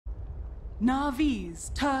NaVi's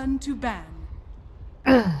turn to ban.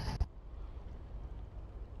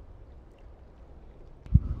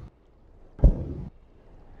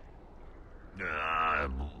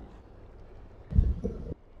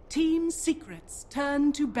 Team Secret's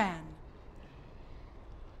turn to ban.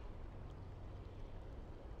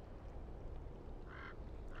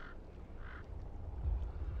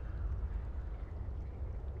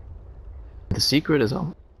 The secret is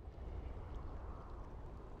on.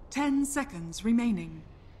 10 seconds remaining.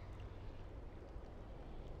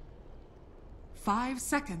 5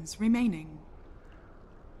 seconds remaining.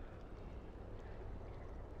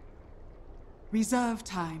 Reserve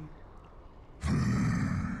time.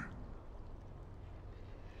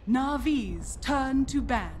 NaVi's turn to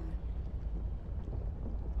ban.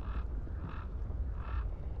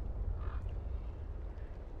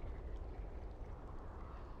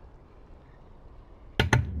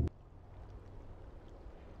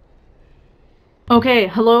 Okay,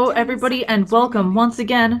 hello everybody and welcome once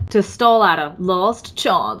again to Starladder, Last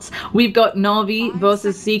Chance. We've got NaVi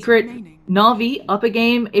versus Secret. NaVi up a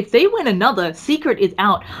game. If they win another, Secret is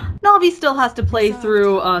out. NaVi still has to play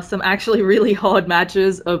through some actually really hard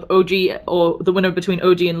matches of OG, or the winner between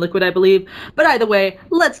OG and Liquid, I believe. But either way,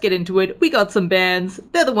 let's get into it. We got some bans.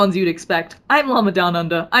 They're the ones you'd expect. I'm Llama Down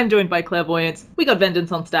Under. I'm joined by Clairvoyance. We got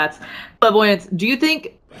Vengeance on stats. Clairvoyance, do you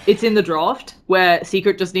think it's in the draft where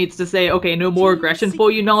Secret just needs to say, okay, no more aggression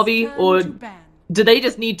for you, NaVi, or do they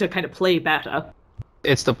just need to kind of play better?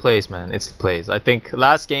 It's the plays, man. It's the plays. I think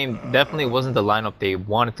last game definitely wasn't the lineup they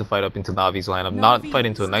wanted to fight up into NaVi's lineup. Not fight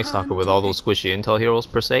into a Night Stalker with all those squishy intel heroes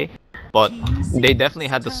per se, but they definitely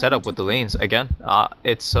had the setup with the lanes. Again,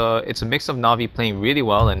 it's a mix of NaVi playing really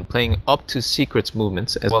well and playing up to Secret's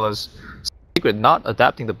movements, as well as Secret not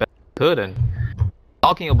adapting the best they could. And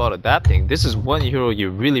talking about adapting, this is one hero you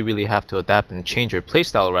really have to adapt and change your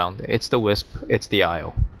playstyle around. It's the Wisp, it's the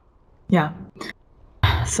IO. Yeah.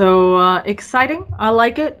 So exciting. I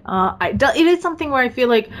like it. It is something where I feel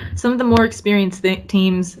like some of the more experienced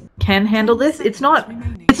teams can handle this. It's not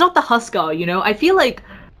the Huskar, you know. I feel like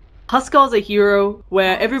Huskar's a hero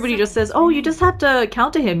where everybody just says, oh, you just have to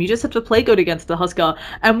counter him, you just have to play good against the Huskar,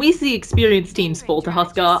 and we see experienced teams fall to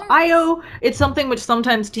Huskar. IO, it's something which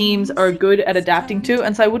sometimes teams are good at adapting to,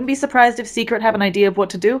 and so I wouldn't be surprised if Secret have an idea of what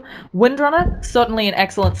to do. Windrunner, certainly an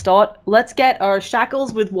excellent start. Let's get our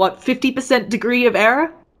Shackles with, what, 50% degree of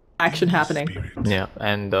error? Action happening. Yeah,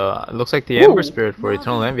 and it looks like the Ember Spirit for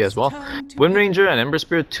Eternal Envy as well. Wind Ranger and Ember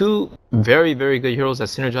Spirit, two very good heroes that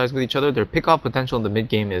synergize with each other. Their pick-off potential in the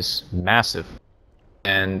mid-game is massive.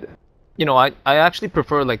 And, you know, I actually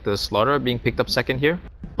prefer like the Slaughter being picked up second here,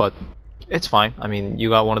 but it's fine. I mean, you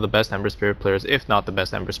got one of the best Ember Spirit players, if not the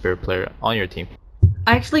best Ember Spirit player on your team.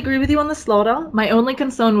 I actually agree with you on the Slaughter. My only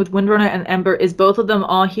concern with Windrunner and Ember is both of them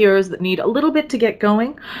are heroes that need a little bit to get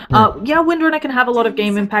going. Yeah, Windrunner can have a lot of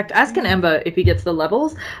game impact, as can Ember if he gets the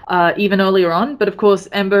levels, even earlier on. But of course,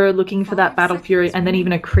 Ember looking for that Battle Fury and then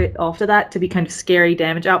even a crit after that to be kind of scary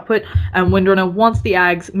damage output. And Windrunner wants the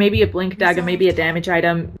Ags, maybe a Blink Dagger, maybe a damage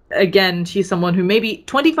item. Again, she's someone who maybe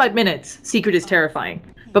 25 minutes, Secret is terrifying.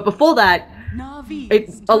 But before that,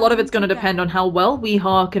 a lot of it's going to depend on how well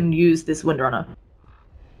Weehaw can use this Windrunner.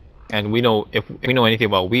 And we know, if we know anything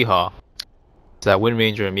about Weehaw, it's that Wind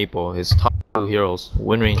Ranger and Meepo, his top two heroes.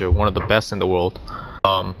 Wind Ranger, one of the best in the world.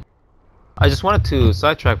 I just wanted to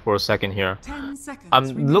sidetrack for a second here.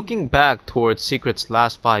 I'm looking back towards Secret's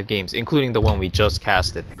last 5 games, including the one we just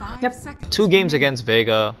casted. Yep. 2 games against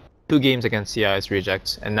Vega, 2 games against CIS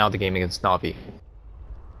Rejects, and now the game against NaVi.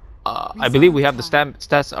 I believe we have the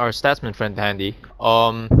our statsman friend handy.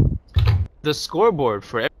 The scoreboard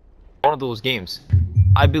for every one of those games,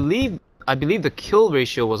 I believe the kill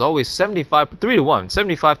ratio was always 3-1,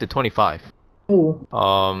 75 to 25. Ooh.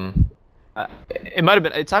 It might have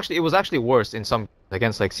been. It was actually worse in some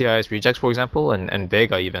against like CIS Rejects, for example, and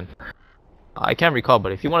Vega even. I can't recall,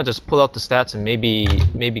 but if you want to just pull out the stats and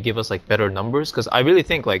maybe give us like better numbers, because I really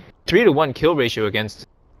think like 3-1 kill ratio against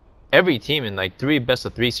every team in like 3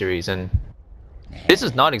 best-of-3 series, and this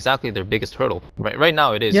is not exactly their biggest hurdle. Right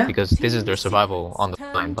now it is, because this is their survival on the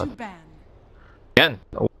line, but again,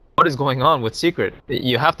 what is going on with Secret?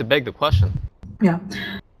 You have to beg the question. Yeah,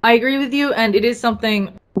 I agree with you, and it is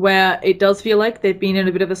something where it does feel like they've been in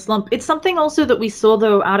a bit of a slump. It's something also that we saw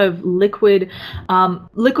though out of Liquid.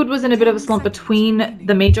 Liquid was in a bit of a slump between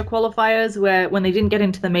the major qualifiers, where when they didn't get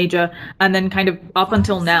into the major, and then kind of up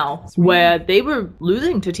until now, where they were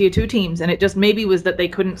losing to tier 2 teams, and it just maybe was that they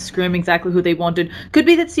couldn't scrim exactly who they wanted. Could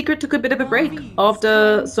be that Secret took a bit of a break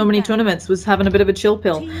after so many tournaments, was having a bit of a chill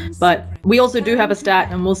pill. But we also do have a stat,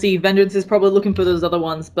 and we'll see, Vengeance is probably looking for those other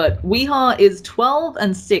ones, but Weehaw is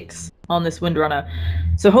 12-6 on this Windrunner.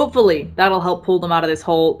 So hopefully that'll help pull them out of this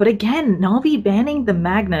hole. But again, Navi banning the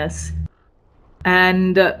Magnus.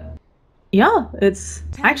 And yeah, it's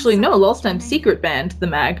actually no, last time Secret banned the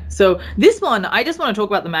Mag. So this one, I just want to talk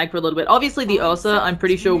about the Mag for a little bit. Obviously the Ursa, I'm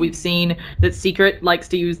pretty sure we've seen that Secret likes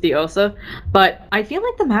to use the Ursa, but I feel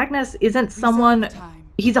like the Magnus isn't someone.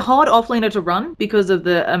 He's a hard offlaner to run because of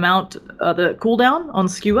the amount, the cooldown on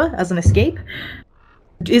Skewer as an escape.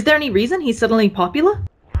 Is there any reason he's suddenly popular?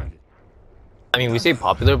 I mean, we say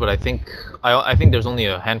popular, but I think there's only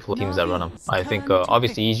a handful of teams that run him. I think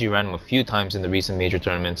obviously EG ran him a few times in the recent major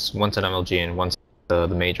tournaments, once at MLG and once at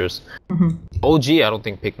the majors. OG, I don't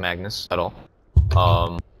think picked Magnus at all.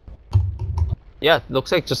 Yeah, it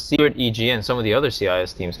looks like just Secret, EG, and some of the other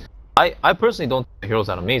CIS teams. I personally don't think the hero's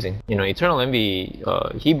that amazing. You know, Eternal Envy,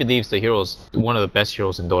 he believes the hero's one of the best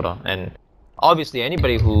heroes in Dota, and obviously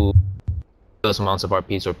anybody who those amounts of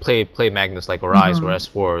RPs or play Magnus like Arise or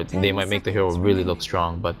S4, they might make the hero really look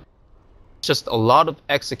strong, but it's just a lot of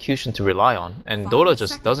execution to rely on, and Dota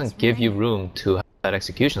just doesn't give you room to have that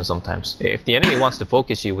execution sometimes. If the enemy wants to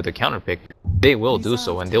focus you with a counter pick, they will do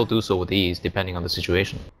so, and they'll do so with ease depending on the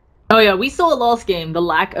situation. Oh yeah, we saw last game the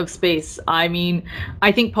lack of space. I mean,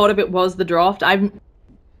 I think part of it was the draft.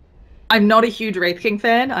 I'm not a huge Wraith King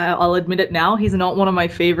fan. I'll admit it now. He's not one of my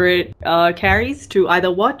favorite carries to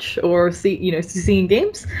either watch or see, to see in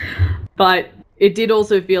games. But it did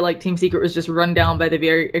also feel like Team Secret was just run down by the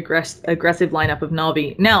very aggressive lineup of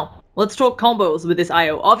Navi. Now, let's talk combos with this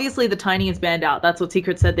IO. Obviously, the Tiny is banned out. That's what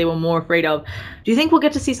Secret said they were more afraid of. Do you think we'll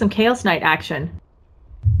get to see some Chaos Knight action?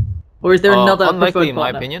 Or is there another unlikely in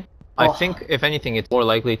my partner? opinion. I think, if anything, it's more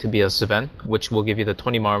likely to be a Sven, which will give you the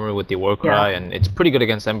 20 armor with the Warcry, and it's pretty good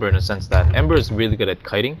against Ember in a sense that Ember is really good at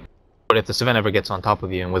kiting, but if the Sven ever gets on top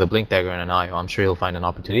of you and with a Blink Dagger and an IO, I'm sure he'll find an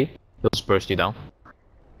opportunity. He'll just burst you down.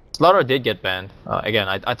 Starladder did get banned. Again,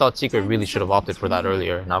 I thought Secret really should have opted for that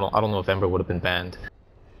earlier, and I don't know if Ember would have been banned.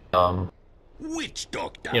 Witch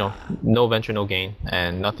Doctor. You know, no venture, no gain,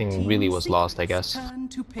 and nothing really was lost, I guess.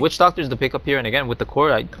 Witch Doctor's the pickup here, and again, with the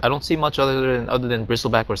core, I don't see much other than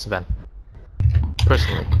Bristleback or Sven.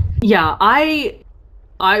 Personally. Yeah, I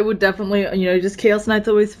would definitely, just Chaos Knight's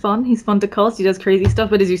always fun. He's fun to cast, he does crazy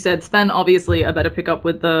stuff, but as you said, Sven obviously a better pickup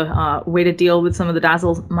with the way to deal with some of the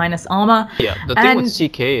Dazzle minus armor. Yeah, the thing with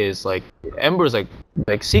CK is, like, Ember's like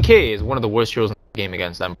CK is one of the worst heroes in the game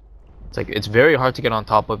against Ember. It's like, it's very hard to get on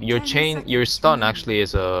top of. Your stun actually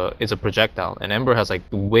is a projectile, and Ember has like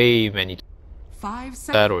way many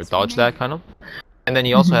that or dodge that kind of. And then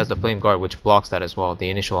he also has the Flame Guard, which blocks that as well, the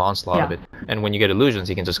initial onslaught of it. And when you get illusions,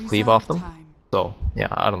 he can just cleave off them. So, yeah,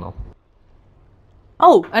 I don't know.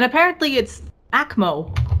 Oh, and apparently it's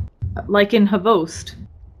Akmo, like in Havost.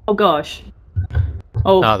 Oh gosh.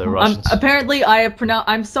 Oh, they're Russians. Apparently I have pronounced.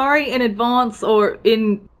 I'm sorry in advance, or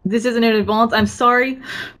in. This isn't in advance. I'm sorry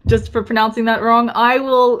just for pronouncing that wrong. I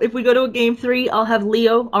will, if we go to a game 3, I'll have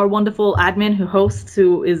Leo, our wonderful admin who hosts,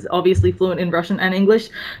 who is obviously fluent in Russian and English,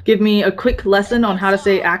 give me a quick lesson on how to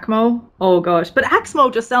say Akmo. Oh gosh, but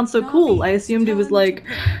Axmo just sounds so cool. I assumed it was like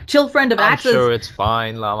chill friend of Ax's. I'm sure it's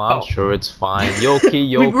fine, Lama. I'm sure it's fine. Yoki,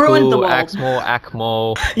 Yoku, Axmo,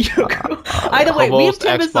 Akmo. Either way, we have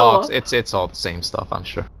Timbersaw. It's all the same stuff, I'm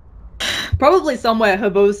sure. Probably somewhere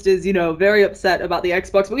Havost is, very upset about the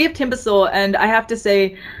Xbox, but we have Timbersaw, and I have to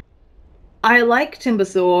say, I like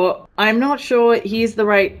Timbersaw. I'm not sure he's the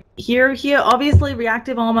right hero here. Obviously,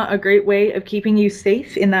 reactive armor, a great way of keeping you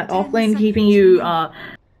safe in that offlane, keeping you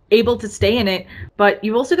able to stay in it, but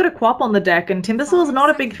you've also got a Quap on the deck, and Timbersaw's not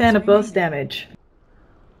a big fan of burst damage.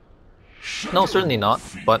 No, certainly not,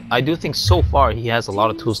 but I do think so far he has a lot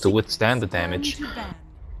of tools to withstand the damage.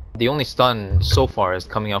 The only stun so far is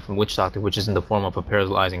coming out from Witch Doctor, which is in the form of a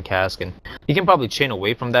paralyzing cask, and he can probably chain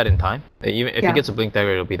away from that in time. Even if he gets a Blink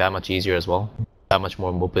Dagger, it'll be that much easier as well. That much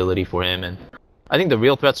more mobility for him, and I think the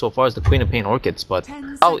real threat so far is the Queen of Pain Orchids, but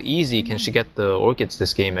how easy can she get the Orchids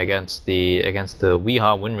this game against the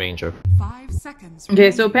Weeha Wind Ranger? 5 seconds.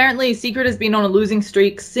 Okay, so apparently Secret has been on a losing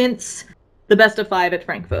streak since the best of 5 at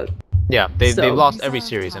Frankfurt. Yeah, they've lost every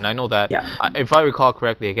series, and I know that, if I recall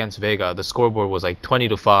correctly, against Vega, the scoreboard was like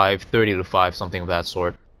 20-5, 30-5, something of that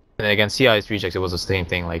sort. And then against CIS Rejects, it was the same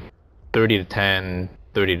thing, like 30-10,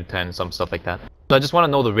 30-10, some stuff like that. So I just want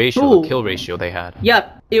to know the ratio, the kill ratio they had.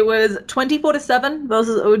 Yep, it was 24-7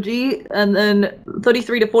 versus OG, and then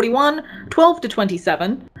 33-41,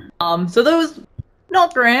 12-27. So those,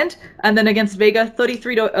 not grand. And then against Vega,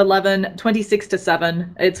 33-11, 26-7.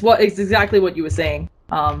 It's exactly what you were saying.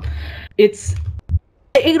 It's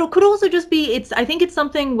It could also just be, I think it's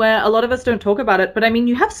something where a lot of us don't talk about it, but I mean,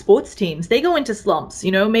 you have sports teams. They go into slumps,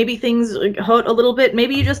 you know, maybe things hurt a little bit.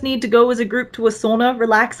 Maybe you just need to go as a group to a sauna,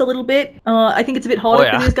 relax a little bit. I think it's a bit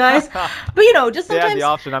harder for these guys. But, you know, just sometimes... They had the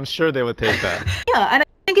option. I'm sure they would take that. Yeah, and I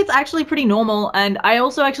think it's actually pretty normal, and I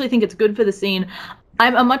also actually think it's good for the scene.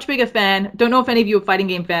 I'm a much bigger fan. Don't know if any of you are fighting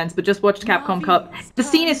game fans, but just watched Capcom Cup. The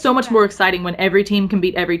scene is so much more exciting when every team can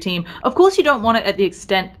beat every team. Of course, you don't want it at the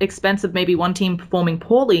expense of maybe one team performing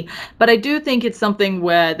poorly, but I do think it's something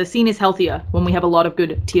where the scene is healthier when we have a lot of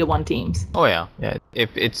good tier 1 teams. Oh yeah.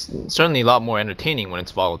 It's certainly a lot more entertaining when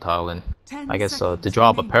it's volatile, and I guess to draw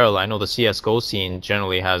up a parallel, I know the CS:GO scene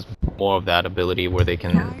generally has more of that ability where they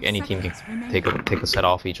can any team can take a set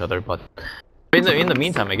off each other, but. In the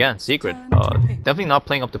meantime, again, Secret, definitely not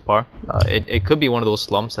playing up to par. It could be one of those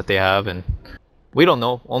slumps that they have, and we don't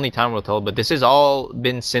know. Only time will tell. But this has all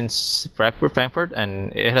been since Frankfurt,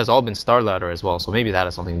 and it has all been Starladder as well. So maybe that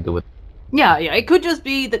has something to do with it. Yeah. It could just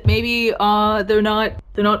be that maybe they're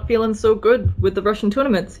not feeling so good with the Russian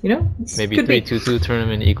tournaments. You know, maybe 3-2-2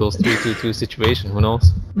 tournament equals 3-2-2 situation. Who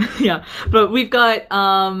knows? Yeah, but we've got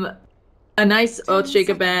a nice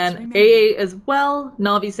Earthshaker ban, AA as well.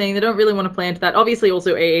 NaVi saying they don't really want to play into that. Obviously,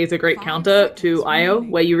 also AA is a great counter to IO,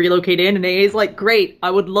 where you relocate in, and AA is like, great, I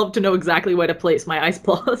would love to know exactly where to place my Ice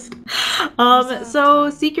Blast. So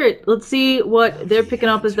Secret, let's see what they're picking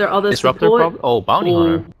up as their other Disruptor support. Bounty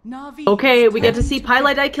Hunter. Okay, we get to see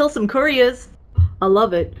Pylite kill some couriers. I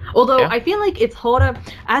love it. Although I feel like it's harder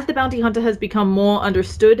as the Bounty Hunter has become more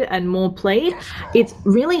understood and more played. It's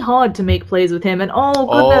really hard to make plays with him. And oh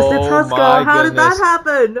goodness, it's Huskar. How did that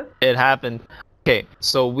happen? It happened. Okay,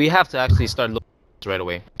 so we have to actually start looking at this right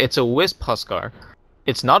away. It's a Wisp Huskar.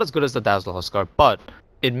 It's not as good as the Dazzle Huskar, but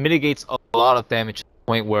it mitigates a lot of damage to the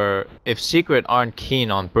point where if Secret aren't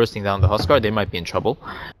keen on bursting down the Huskar, they might be in trouble.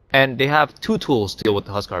 And they have 2 tools to deal with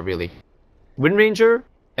the Huskar, really. Wind Ranger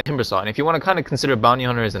and Timbersaw. And if you want to kind of consider Bounty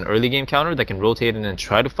Hunter as an early game counter that can rotate in and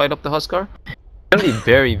try to fight up the Huskar, it's going to be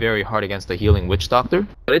very, very hard against the healing Witch Doctor.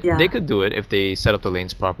 But they could do it if they set up the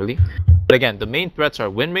lanes properly. But again, the main threats are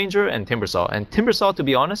Wind Ranger and Timbersaw. And Timbersaw, to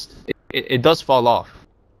be honest, it does fall off.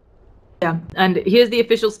 Yeah, and here's the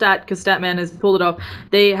official stat, because Statman has pulled it off.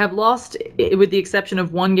 They have lost, with the exception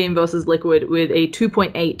of one game versus Liquid, with a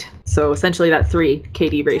 2.8. So essentially that 3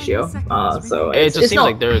 KD ratio. So it just seems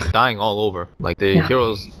like they're dying all over. Like their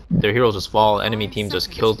heroes just fall. Enemy team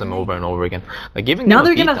just kills them over and over again. Like giving them now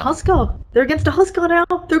they're gonna Huskar. They're against a Huskar now.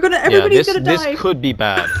 Everybody's gonna die. This could be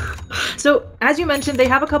bad. So as you mentioned, they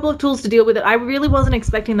have a couple of tools to deal with it. I really wasn't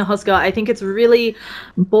expecting the Huskar. I think it's really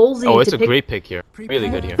ballsy. Oh, it's a great pick here. Really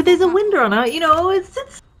good here. But there's a Wind Runner. You know, it's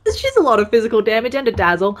just a lot of physical damage and a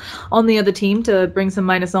Dazzle on the other team to bring some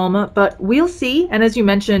minus armor. But we'll see. And as you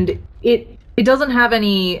mentioned, it doesn't have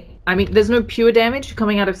any. I mean, there's no pure damage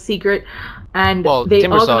coming out of Secret. And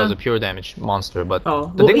Timbersaw is a pure damage monster, but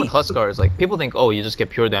the thing with Huskar is like people think, oh, you just get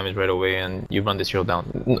pure damage right away and you run this hero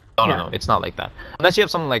down. No, it's not like that. Unless you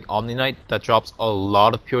have something like Omni Knight that drops a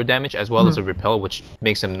lot of pure damage as well as a repel, which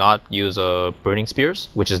makes him not use burning spears,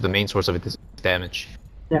 which is the main source of his damage.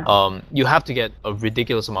 Yeah. You have to get a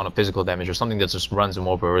ridiculous amount of physical damage or something that just runs him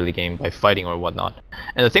over early game by fighting or whatnot.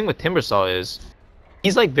 And the thing with Timbersaw is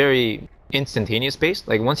he's like very instantaneous based.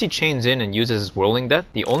 Like once he chains in and uses his whirling death,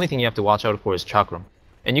 the only thing you have to watch out for is Chakram.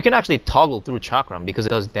 And you can actually toggle through Chakram because it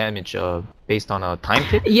does damage based on a time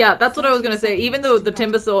tick. Yeah, that's what I was gonna say. Even though the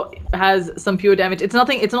Timbersaw has some pure damage, it's not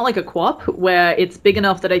like a Quap where it's big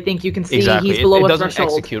enough that I think you can see he's below a threshold. It doesn't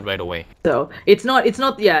execute right away. So it's not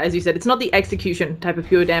as you said, it's not the execution type of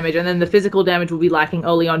pure damage, and then the physical damage will be lacking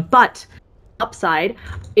early on. But upside,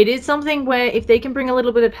 it is something where if they can bring a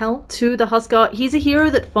little bit of health to the Huskar, he's a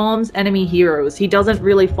hero that farms enemy heroes. He doesn't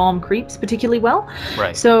really farm creeps particularly well.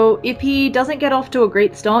 Right. So if he doesn't get off to a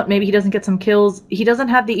great start, maybe he doesn't get some kills, he doesn't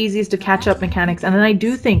have the easiest to catch up mechanics. And then I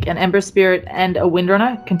do think an Ember Spirit and a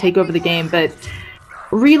Windrunner can take over the game, but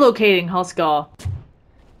relocating Huskar,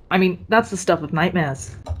 I mean, that's the stuff of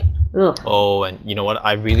nightmares. Ugh. Oh, and you know what?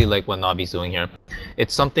 I really like what NaVi's doing here.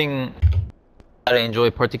 It's something that I enjoy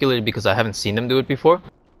particularly because I haven't seen them do it before.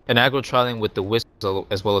 And aggro trialing with the Wisp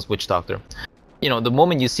as well as Witch Doctor. You know, the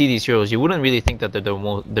moment you see these heroes, you wouldn't really think that they're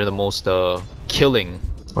the most killing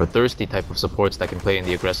or thirsty type of supports that can play in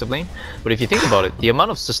the aggressive lane. But if you think about it, the amount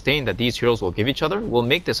of sustain that these heroes will give each other will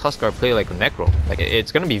make this Huskar play like a Necro. Like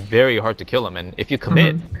it's going to be very hard to kill him, and if you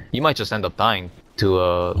commit, you might just end up dying to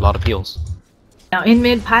a lot of heals. Now in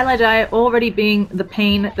mid, Pylai already being the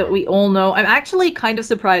pain that we all know. I'm actually kind of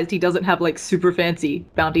surprised he doesn't have like super fancy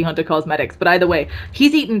Bounty Hunter cosmetics, but either way,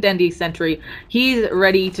 he's eaten Dendi Sentry. He's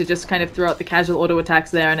ready to just kind of throw out the casual auto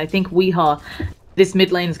attacks there, and I think Weehaw this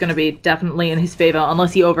mid lane is going to be definitely in his favor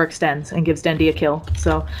unless he overextends and gives Dendi a kill.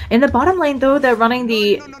 So in the bottom lane though, they're running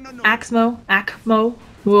the Akmo.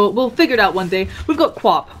 We'll figure it out one day. We've got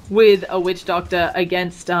Quap with a Witch Doctor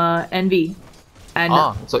against NaVi. And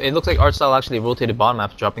so it looks like Artstyle actually rotated bottom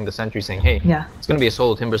after dropping the sentry, saying, hey, yeah, it's gonna be a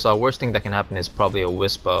solo Timbersaw. Worst thing that can happen is probably a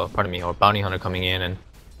Wisp, or Bounty Hunter coming in, and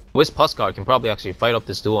Wisp Huskar can probably actually fight up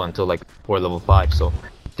this duel until like 4 level 5. So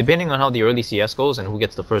depending on how the early CS goes and who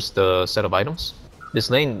gets the first set of items, this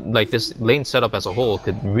lane setup as a whole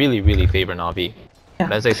could really favor NaVi. Yeah.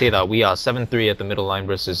 But as I say that, we are 7-3 at the middle line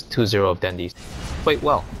versus 2-0 of Dendi's. Quite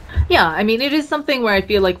well. Yeah, I mean, it is something where I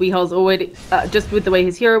feel like Weehaul's already, just with the way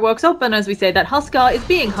his hero works up, and as we say, that Huskar is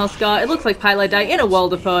being Huskar. It looks like Pilot Die in a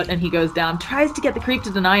world of hurt, and he goes down, tries to get the creep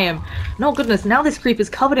to deny him. No goodness, now this creep is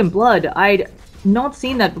covered in blood. I'd not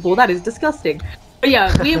seen that before. That is disgusting. But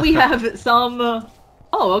yeah, we have some...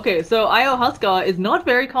 Oh, okay, so IO Huskar is not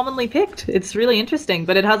very commonly picked. It's really interesting,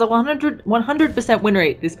 but it has a 100% win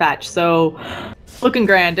rate this patch, so looking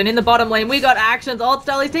grand. And in the bottom lane, we got actions.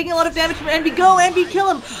 Artstyle is taking a lot of damage from NB. Go, NB,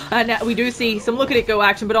 kill him! And we do see some look at it go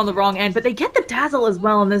action, but on the wrong end. But they get the dazzle as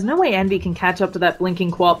well, and there's no way NB can catch up to that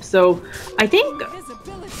blinking Quap, so I think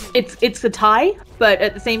it's a tie, but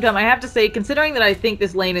at the same time, I have to say, considering that I think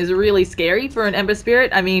this lane is really scary for an Ember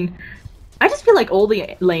Spirit, I mean, I just feel like all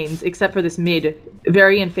the lanes, except for this mid,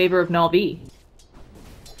 vary in favor of NaVi.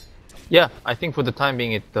 Yeah, I think for the time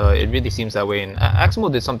being, it really seems that way. And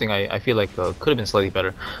Axmo did something I feel like could have been slightly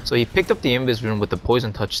better. So he picked up the Invis rune with the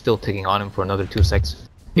Poison Touch still ticking on him for another 2 seconds.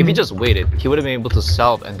 If he just waited, he would have been able to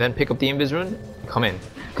salve and then pick up the Invis rune, come in.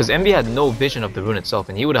 Because MB had no vision of the rune itself,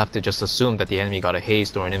 and he would have to just assume that the enemy got a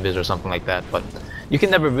haste or an Invis or something like that. But you can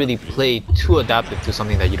never really play too adaptive to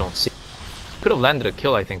something that you don't see. Could have landed a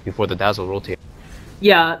kill, I think, before the dazzle rotated.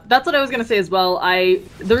 Yeah, that's what I was gonna say as well.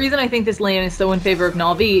 The reason I think this lane is so in favor of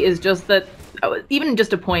NaVi is just that even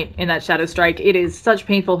just a point in that Shadow Strike, it is such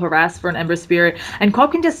painful harass for an Ember Spirit, and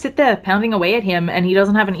Quap can just sit there pounding away at him, and he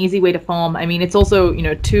doesn't have an easy way to farm. I mean, it's also, you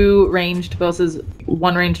know, 2 ranged versus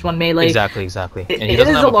 1 ranged, 1 melee. Exactly. And he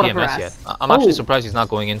doesn't have a PMS yet. I'm actually Oh. surprised he's not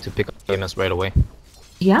going in to pick up PMS right away.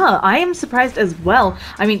 Yeah, I am surprised as well.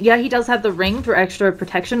 I mean, yeah, he does have the ring for extra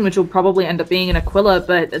protection, which will probably end up being an Aquila,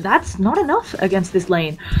 but that's not enough against this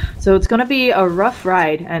lane. So it's going to be a rough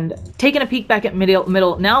ride. And taking a peek back at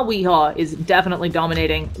middle, now Weehaw is definitely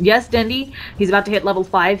dominating. Yes, Dendi, he's about to hit level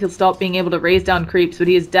 5. He'll stop being able to raise down creeps, but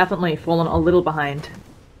he has definitely fallen a little behind.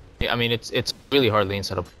 Yeah, I mean, it's really hard lane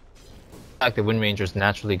setup. The fact that Wind Ranger is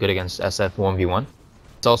naturally good against SF 1v1.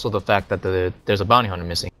 It's also the fact that there's a Bounty Hunter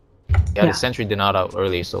missing. Yeah, the sentry did not out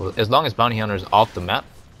early, so as long as Bounty Hunter is off the map,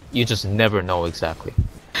 you just never know exactly.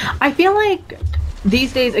 I feel like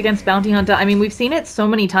these days against Bounty Hunter, I mean, we've seen it so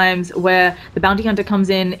many times where the Bounty Hunter comes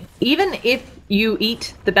in, even if you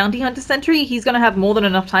eat the Bounty Hunter sentry, he's going to have more than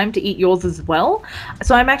enough time to eat yours as well.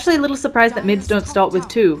 So I'm actually a little surprised that mids don't start with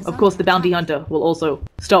 2. Of course, the Bounty Hunter will also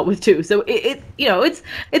start with 2. So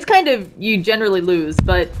it's kind of, you generally lose,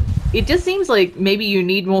 but it just seems like maybe you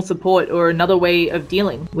need more support or another way of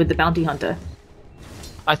dealing with the Bounty Hunter.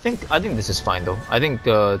 I think this is fine though. I think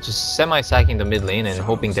just semi-sacking the mid lane and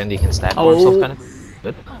hoping Dendi can stack for himself kind of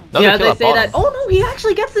good. Yeah, they say that. Oh no, he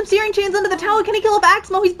actually gets some Searing Chains under the tower. Can he kill up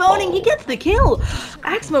Axmo? He's boning. He gets the kill.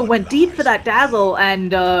 Axmo went deep for that dazzle,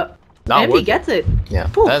 and Envy gets it. Yeah,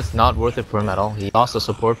 Poof. That's not worth it for him at all. He lost the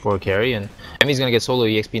support for a carry, and Envy's gonna get solo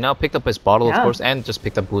EXP now. Picked up his bottle, of course, and just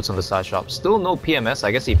picked up boots on the side shop. Still no PMS.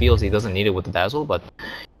 I guess he feels he doesn't need it with the dazzle, but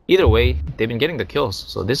either way, they've been getting the kills.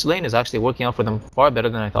 So this lane is actually working out for them far better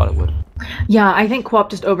than I thought it would. Yeah, I think Quap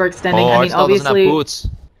just overextending. Oh, I mean, obviously. doesn't have boots.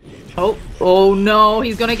 Oh no,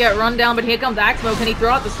 he's gonna get run down, but here comes Axmo. Can he throw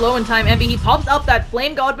out the slow in time? Envy, he pops up that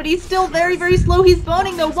Flame God, but he's still very slow. He's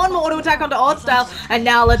burning though. One more auto attack onto Artstyle, and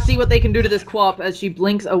now let's see what they can do to this Quap as she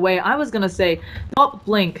blinks away. I was gonna say, top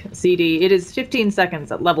blink, CD. It is 15 seconds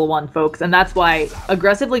at level 1, folks, and that's why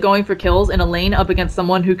aggressively going for kills in a lane up against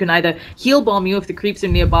someone who can either heal bomb you if the creeps are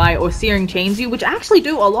nearby or Searing Chains you, which actually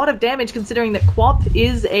do a lot of damage considering that Quap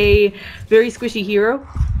is a very squishy hero.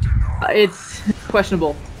 It's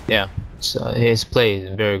questionable. Yeah, his play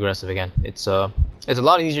is very aggressive again. It's a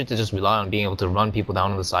lot easier to just rely on being able to run people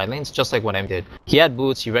down on the side lanes, just like what M did. He had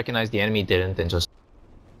boots, he recognized the enemy didn't, and just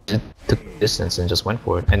took distance and just went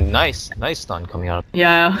for it. And nice stun coming out.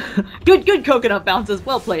 Yeah, good coconut bounces.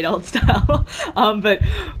 Well played, Artstyle. But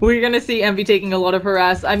we're gonna see Envy taking a lot of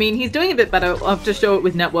harass. I mean, he's doing a bit better. I'll have to show it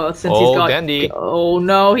with net worth since he's got. Dendi. Oh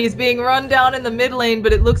no, he's being run down in the mid lane,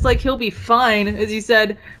 but it looks like he'll be fine, as you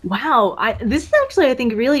said. Wow, this is actually, I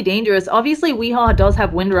think, really dangerous. Obviously, Weehaw does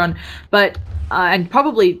have Wind Run, but and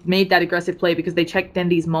probably made that aggressive play because they checked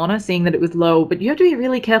Dendy's mana, seeing that it was low. But you have to be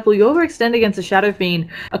really careful. You overextend against a Shadow Fiend,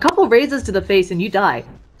 a couple raises to the face, and you die.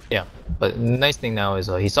 Yeah, but the nice thing now is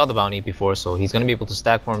he saw the bounty before, so he's gonna be able to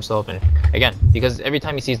stack for himself. And again, because every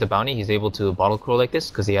time he sees the bounty, he's able to bottle crow like this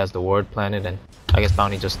because he has the ward planted, and I guess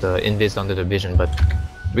bounty just invis under the vision. But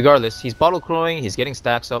regardless, he's bottle crowing, he's getting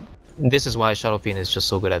stacks up. This is why Shadow Fiend is just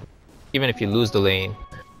so good at. Even if you lose the lane,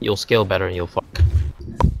 you'll scale better and you'll farm.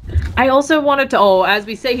 I also wanted to, as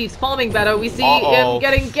we say he's farming better, we see him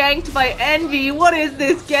getting ganked by Envy. What is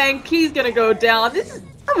this gank? He's gonna go down.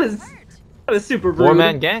 That was super rude.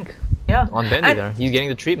 4-man gank. Yeah. On Bendy there. He's getting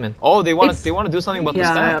the treatment. Oh, they want to do something about the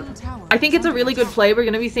stack. I think it's a really good play. We're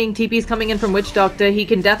going to be seeing TPs coming in from Witch Doctor. He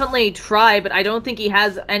can definitely try, but I don't think he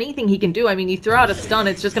has anything he can do. I mean, you throw out a stun,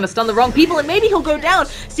 it's just going to stun the wrong people, and maybe he'll go down.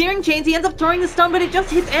 Searing Chains, he ends up throwing the stun, but it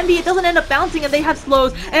just hits Envy. It doesn't end up bouncing, and they have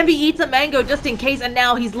slows. Envy eats a mango just in case, and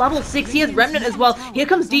now he's level 6. He has Remnant as well. Here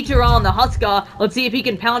comes Dichira on the Huskar. Let's see if he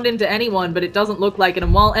can pound into anyone, but it doesn't look like it.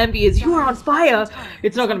 And while Envy is, you are on fire,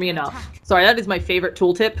 it's not going to be enough. Sorry, that is my favorite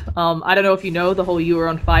tooltip. I don't know if you know the whole "you are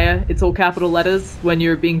on fire." It's all capital letters when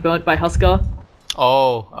you're being burnt by Huskar.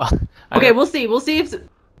 Oh. Okay, we'll see.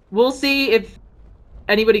 We'll see if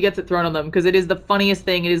anybody gets it thrown on them, because it is the funniest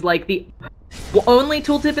thing. It is like the only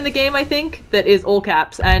tooltip in the game, I think, that is all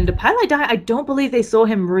caps. And Pylai, I don't believe they saw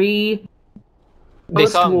him They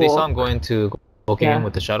saw him going to poking him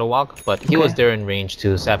with the Shadow Walk, but he was there in range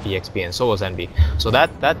to sap EXP, and so was Envy. So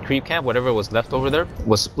that creep camp, whatever was left over there,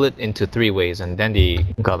 was split into 3 ways, and Dendy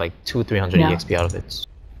got like 200-300 EXP out of it.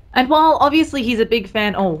 And while obviously he's a big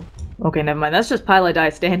fan, okay, never mind. That's just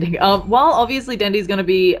Pylai standing. While obviously Dendy's going to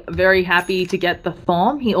be very happy to get the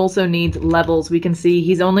farm, he also needs levels. We can see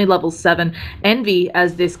he's only level 7. Envy,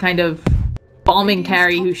 as this kind of bombing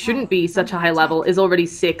carry who shouldn't be such a high level, is already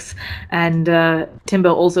 6, and Timber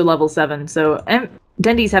also level 7, so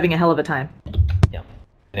Dendy's having a hell of a time. Yeah,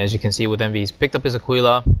 and as you can see with Envy, he's picked up his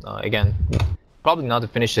Aquila, again, probably not to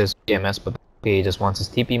finish his EMS, but he just wants his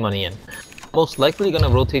TP money and most likely gonna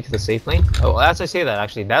rotate to the safe lane. Oh, as I say that,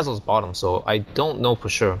 actually, Dazzle's bottom, so I don't know for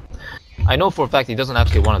sure. I know for a fact he doesn't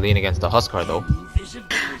actually want to lean against the Huskar though.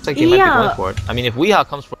 It's like he might be going for it. I mean, if Weeha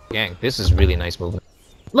comes for a gank, this is really nice movement.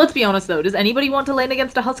 Let's be honest though, does anybody want to lane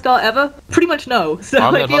against a Huskar ever? Pretty much no. So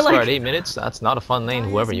Army I feel Huskar like at 8 minutes, that's not a fun lane,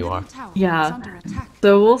 whoever you are. Yeah.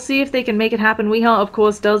 So we'll see if they can make it happen. Weeha, of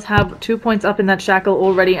course, does have 2 points up in that Shackle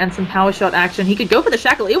already and some power shot action. He could go for the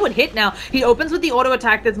Shackle. It would hit now. He opens with the auto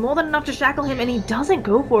attack. There's more than enough to shackle him, and he doesn't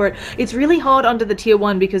go for it. It's really hard under the tier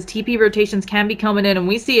 1 because TP rotations can be coming in, and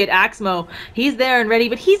we see it. Axmo, he's there and ready,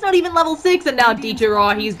 but he's not even level 6. And now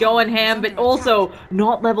Dichira, he's going ham, but also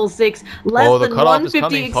not level 6. Less than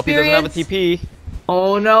 150 experience. Puppy doesn't have a TP.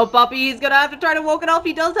 Oh no, Puppy, he's gonna have to try to walk it off.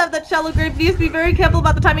 He does have that shallow grave. He needs to be very careful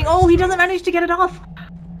about the timing. Oh, he doesn't manage to get it off.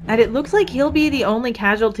 And it looks like he'll be the only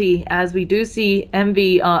casualty, as we do see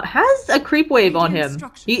Envy has a creep wave on him.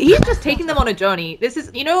 He's just taking them on a journey. This is,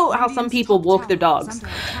 you know how some people walk their dogs.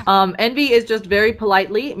 Envy is just very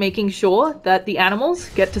politely making sure that the animals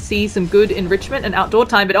get to see some good enrichment and outdoor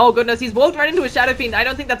time. But oh goodness, he's walked right into a Shadow Fiend. I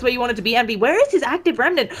don't think that's where you want it to be, Envy. Where is his active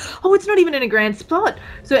remnant? Oh, it's not even in a grand spot.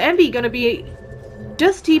 So Envy gonna be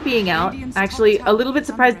just TPing out. Actually, a little bit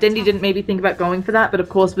surprised Dendy didn't maybe think about going for that, but of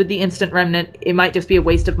course with the instant remnant, it might just be a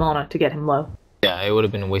waste of mana to get him low. Yeah, it would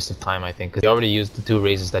have been a waste of time, I think, because he already used the 2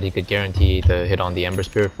 raises that he could guarantee the hit on the Ember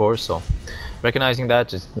Spirit for, so recognizing that,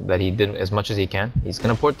 just that he did as much as he can. He's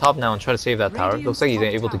gonna port top now and try to save that tower. Looks like he's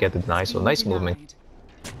able to get the deny, so nice movement.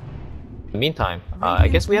 In the meantime, I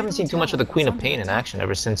guess we haven't seen too much of the Queen of Pain in action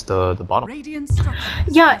ever since the bottom.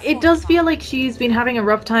 Yeah, it does feel like she's been having a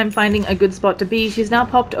rough time finding a good spot to be. She's now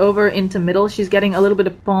popped over into middle. She's getting a little bit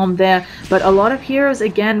of farm there, but a lot of heroes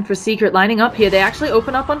again for Secret lining up here. They actually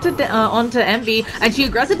open up onto Envy, and she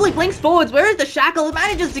aggressively blinks forwards. Where is the Shackle?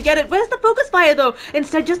 Manages to get it. Where's the Focus Fire though?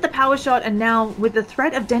 Instead, just the power shot, and now with the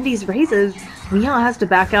threat of Dendy's raises, Weeha has to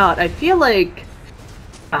back out. I feel like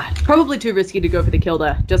probably too risky to go for the kill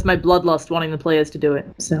there. Just my bloodlust wanting the players to do it,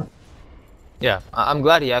 so. Yeah, I'm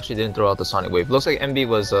glad he actually didn't throw out the Sonic Wave. Looks like Envy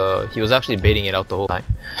was, he was actually baiting it out the whole time.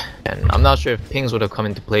 And I'm not sure if pings would have come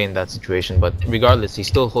into play in that situation, but regardless, he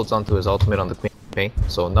still holds on to his ultimate on the Queen Ping,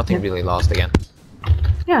 so nothing really lost again.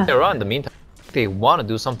 Yeah. They're on in the meantime. They want to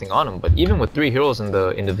do something on him, but even with 3 heroes in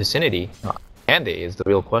the vicinity, can they is the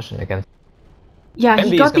real question again. Yeah,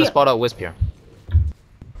 Envy is going to spot out Wisp here.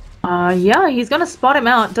 Yeah, he's gonna spot him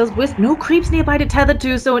out. Does Wisp, no creeps nearby to tether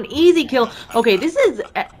to, so an easy kill. Okay, this is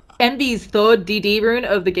Envy's 3rd DD rune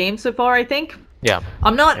of the game so far, I think. Yeah.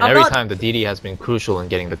 Every time the DD has been crucial in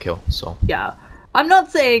getting the kill, so. Yeah. I'm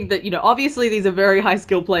not saying that, you know, obviously these are very high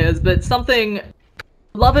skill players, but something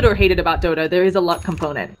love it or hate it about Dota, there is a luck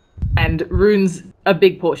component. And rune's a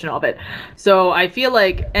big portion of it. So I feel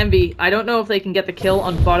like Envy, I don't know if they can get the kill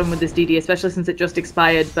on bottom with this DD, especially since it just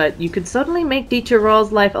expired, but you could certainly make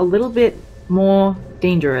Raw's life a little bit more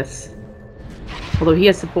dangerous. Although he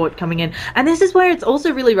has support coming in. And this is where it's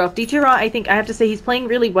also really rough. Raw, I think I have to say he's playing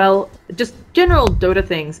really well. Just general Dota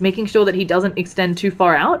things, making sure that he doesn't extend too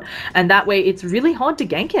far out. And that way it's really hard to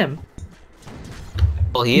gank him.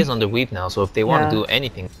 Well, he is under weave now, so if they want to do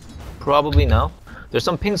anything, probably now. There's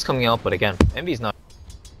some pings coming out, but again, Envy's not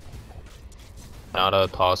a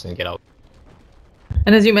toss and get out.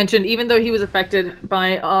 And as you mentioned, even though he was affected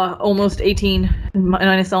by almost 18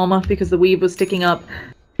 minus Alma because the weave was sticking up,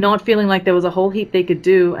 not feeling like there was a whole heap they could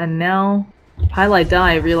do, and now Highlight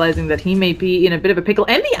Die realizing that he may be in a bit of a pickle.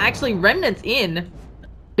 Envy actually remnants in.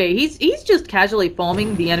 Okay, he's just casually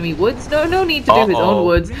farming the enemy woods. No need to do his own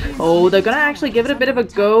woods. Oh, they're gonna actually give it a bit of a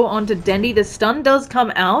go onto Dendy. The stun does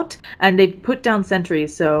come out, and they've put down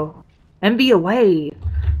sentries, so Envy away.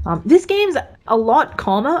 This game's a lot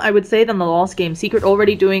calmer, I would say, than the last game. Secret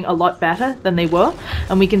already doing a lot better than they were,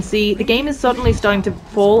 and we can see the game is suddenly starting to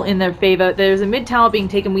fall in their favor. There's a mid tower being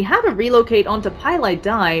taken. We have a relocate onto Highlight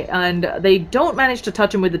Die, and they don't manage to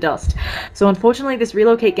touch him with the dust. So unfortunately, this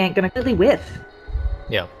relocate gank gonna really whiff.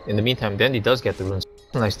 Yeah, in the meantime, Dendy does get the runes.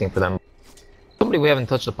 Nice thing for them. Somebody we haven't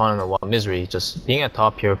touched upon in a while, Misery, just being at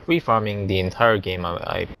top here, free farming the entire game,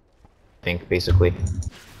 I think, basically.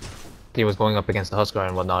 He was going up against the Huskar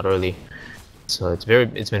and whatnot early. So it's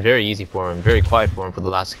been very easy for him, very quiet for him for the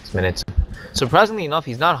last 6 minutes. Surprisingly enough,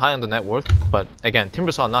 he's not high on the net worth, but again,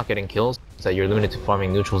 Timbersaw not getting kills, so you're limited to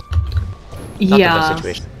farming neutrals. Not the best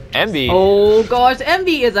situation. Envy! Oh gosh,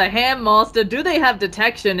 Envy is a ham master. Do they have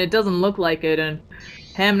detection? It doesn't look like it, and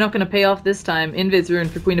Ham not going to pay off this time. Invis rune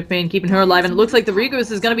for Queen of Pain, keeping her alive, and it looks like the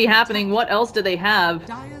Regus is going to be happening. What else do they have?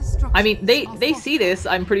 I mean, they see this,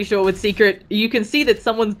 I'm pretty sure, with Secret. You can see that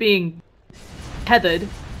someone's being tethered,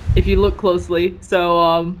 if you look closely.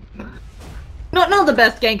 So, not the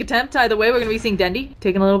best gank attempt. Either way, we're going to be seeing Dendy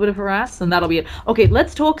taking a little bit of harass, and that'll be it. Okay,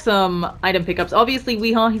 let's talk some item pickups. Obviously,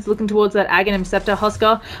 Weehaw, he's looking towards that Aghanim Scepter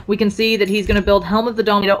Huskar. We can see that he's going to build Helm of the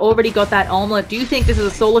Dominator. Already got that Armlet. Do you think this is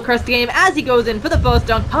a Solar Crest game? As he goes in for the first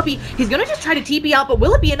dunk, Puppy, he's going to just try to TP out, but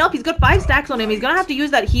will it be enough? He's got 5 stacks on him. He's going to have to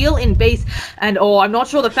use that heal in base, and oh, I'm not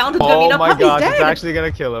sure the Fountain's going to be enough. Oh my Puppy's god, dead. it's actually going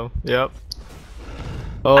to kill him. Yep.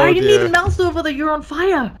 Oh, I didn't dear. even mouse over the you're on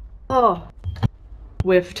fire. Oh,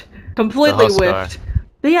 whiffed. Completely whiffed.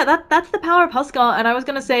 But yeah, that's the power of Huskar, and I was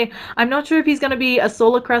gonna say, I'm not sure if he's gonna be a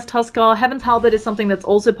Solar Crest Huskar. Heaven's Halberd is something that's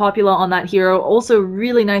also popular on that hero, also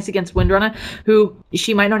really nice against Windrunner, who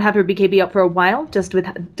she might not have her BKB up for a while, just with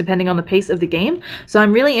depending on the pace of the game. So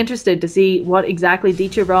I'm really interested to see what exactly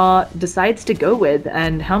Ra decides to go with,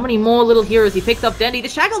 and how many more little heroes he picks up. Dendy, the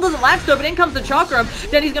Shackle doesn't latch though, but in comes the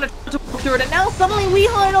Chakram. Dendy's gonna walk through it, and now suddenly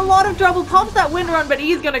Weehaw in a lot of trouble, pops that Windrun, but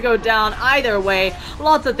he's gonna go down either way.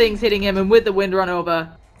 Lots of things hitting him, and with the Windrun over,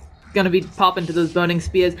 gonna be popping to those burning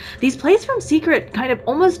spears. These plays from Secret kind of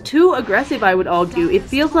almost too aggressive, I would argue. It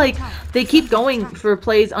feels like they keep going for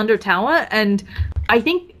plays under tower, and I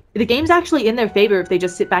think the game's actually in their favor if they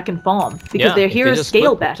just sit back and farm, because their heroes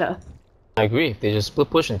scale better. I agree. If they just split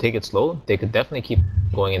push and take it slow, they could definitely keep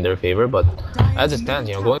going in their favor, but as it stands,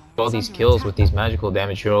 you know, going for all these kills with these magical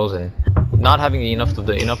damage heroes and not having enough of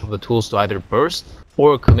the tools to either burst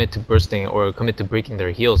or commit to bursting or commit to breaking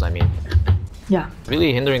their heals, I mean. Yeah.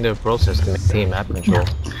 Really hindering their process to maintain map control.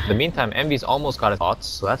 In the meantime, Envy's almost got his thoughts,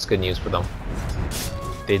 so that's good news for them.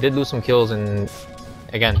 They did lose some kills, and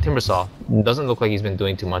again, Timbersaw doesn't look like he's been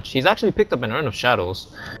doing too much. He's actually picked up an Urn of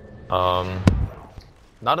Shadows.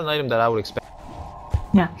 Not an item that I would expect.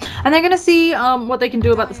 Yeah, and they're gonna see what they can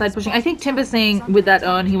do about the side pushing. I think Timber's saying with that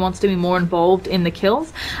Urn he wants to be more involved in the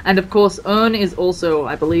kills, and of course Urn is also,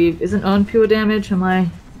 I believe, isn't Urn pure damage? Am I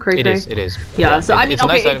crazy? It is. Yeah, so I mean, it's a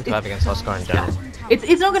nice item to have against Huskar in general.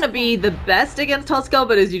 It's not going to be the best against Huskar,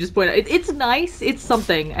 but as you just pointed out, it's nice, it's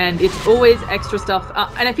something, and it's always extra stuff.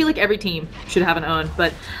 And I feel like every team should have an Urn,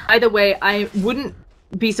 but either way, I wouldn't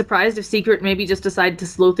be surprised if Secret maybe just decide to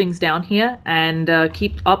slow things down here and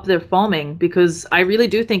keep up their farming, because I really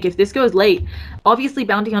do think if this goes late, obviously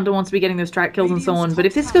Bounty Hunter wants to be getting those track kills and so on, but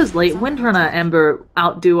if this goes late, Windrunner Ember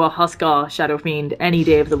outdo a Huskar Shadow Fiend any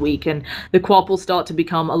day of the week, and the Quap will start to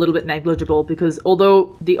become a little bit negligible, because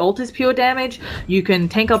although the ult is pure damage, you can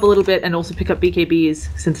tank up a little bit and also pick up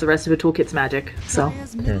BKBs since the rest of the toolkit's magic, so.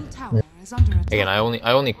 Again, I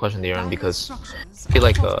only question the Urn because I feel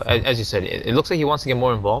like, as you said, it looks like he wants to get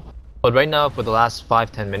more involved. But right now, for the last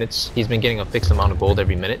 5-10 minutes, he's been getting a fixed amount of gold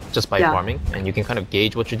every minute just by farming, and you can kind of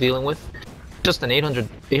gauge what you're dealing with. Just an 800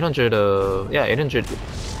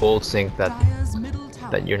 gold sink that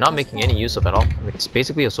that you're not making any use of at all. I mean, it's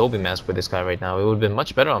basically a Sobi mask for this guy right now. It would have been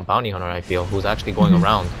much better on Bounty Hunter, I feel, who's actually going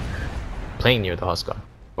around playing near the Huskar,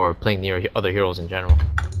 or playing near other heroes in general.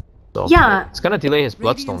 So Yeah. it's gonna delay his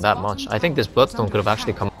Bloodstone that much. I think this Bloodstone could have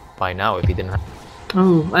actually come by now if he didn't have.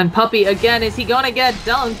 Oh, and Puppy, again, is he gonna get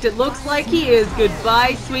dunked? It looks like he is.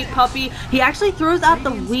 Goodbye, sweet Puppy. He actually throws out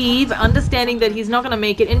the weave, understanding that he's not gonna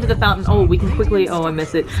make it into the fountain. Oh, we can quickly... Oh, I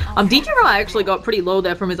miss it. Dijara actually got pretty low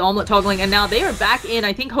there from his omelet toggling, and now they are back in,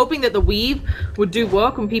 I think hoping that the weave would do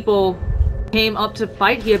work when people came up to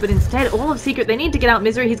fight here, but instead, all of Secret, they need to get out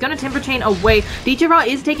Misery. He's going to Timber Chain away. Dijara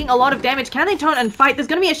is taking a lot of damage. Can they turn and fight? There's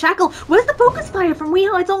going to be a shackle. Where's the focus fire from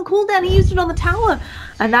Weehaw? It's on cooldown. He used it on the tower.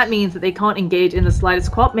 And that means that they can't engage in the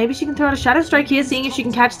slightest quap. Maybe she can throw out a Shadow Strike here, seeing if she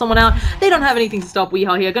can catch someone out. They don't have anything to stop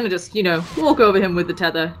Weehaw here. Gonna just, you know, walk over him with the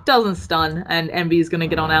tether. Doesn't stun, and Envy is gonna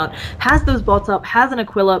get on out. Has those bots up, has an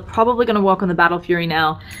Aquila, probably gonna work on the Battle Fury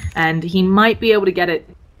now, and he might be able to get it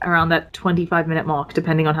around that 25-minute mark,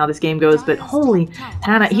 depending on how this game goes. But holy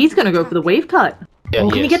Hannah, he's gonna go for the wave cut. Yeah,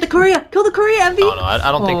 can you get the courier? Kill the courier, Envy! No,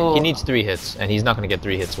 I don't think he needs 3 hits, and he's not gonna get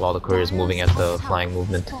 3 hits while the courier is moving at the flying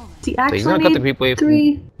movement. He So actually he's gonna cut the creep wave.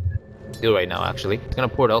 3. Deal right now, actually. He's gonna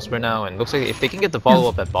port elsewhere now, and looks like if they can get the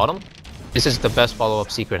follow-up at bottom, this is the best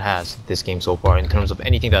follow-up Secret has this game so far in terms of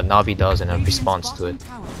anything that NaVi does and a response to it.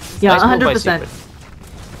 Yeah, Nice move by 100%. Secret.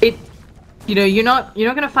 It, you know, you're not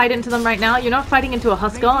gonna fight into them right now. You're not fighting into a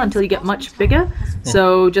Huskar until you get much bigger.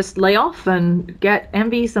 So just lay off and get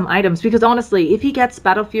Envy some items, because honestly, if he gets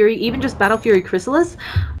Battle Fury, even just Battle Fury Chrysalis,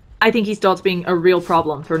 I think he starts being a real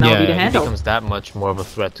problem for NaVi to handle. He becomes that much more of a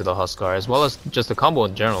threat to the Huskar, as well as just the combo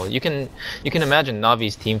in general. You can imagine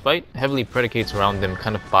NaVi's team fight heavily predicates around them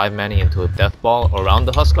kind of 5-manning into a death ball around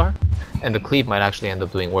the Huskar, and the cleave might actually end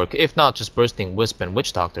up doing work, if not just bursting Wisp and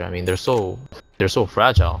Witch Doctor. I mean, they're so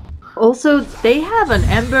fragile. Also, they have an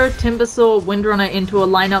Ember, Timbersaw, Windrunner into a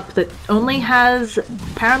lineup that only has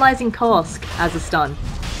Paralyzing Cask as a stun.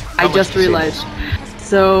 I just realized.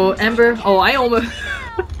 So Ember, I almost.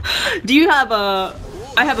 Do you have a...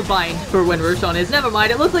 I have a bind for when Roshan is. Never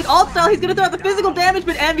mind, it looks like alt style, he's gonna throw out the physical damage,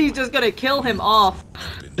 but Envy's just gonna kill him off.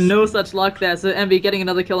 No such luck there, so Envy getting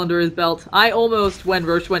another kill under his belt. I almost, when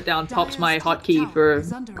Roche went down, popped my hotkey for...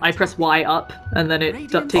 I press Y up, and then it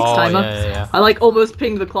takes timer. Yeah. I like almost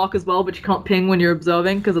ping the clock as well, but you can't ping when you're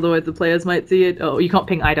observing, because otherwise the players might see it. Oh, you can't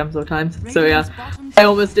ping items or times. So yeah, I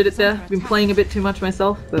almost did it there. I've been playing a bit too much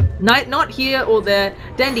myself, but not here or there.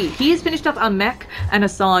 Dendi, he has finished up a mech and a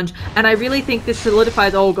Sange, and I really think this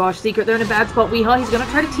solidifies, oh gosh, Secret, they're in a bad spot. Weehaw, he's gonna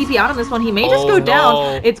try to TP out on this one. He may just go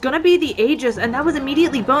down. It's gonna be the Aegis, and that was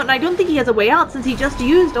immediately burnt, and I don't think he has a way out since he just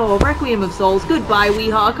used, Requiem of Souls. Goodbye,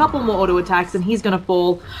 Weehaw. A couple more auto attacks, and he's gonna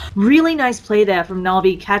fall. Really nice play there from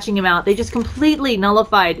NaVi, catching him out. They just completely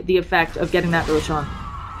nullified the effect of getting that Roshan.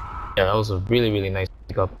 Yeah, that was a really nice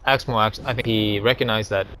pickup. Axmo, I think he recognized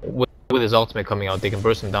that with his ultimate coming out, they can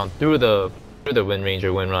burst him down through the Wind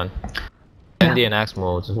Ranger Wind Run. Dendi and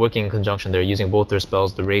Axmo just working in conjunction. They're using both their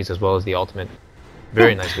spells, the raise as well as the ultimate.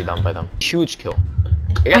 Very nicely done by them. Huge kill.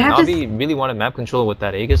 Again, NaVi really wanted map control with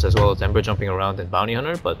that Aegis as well as Ember jumping around and Bounty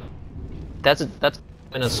Hunter, but that's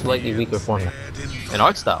in a slightly weaker format. In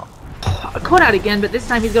art style. Caught out again, but this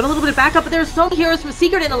time he's got a little bit of backup, but there are so many heroes from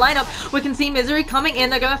Secret in the lineup. We can see Misery coming in.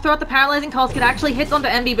 They're going to throw out the Paralyzing Cask. It actually hits onto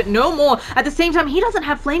Envy, but no more. At the same time, he doesn't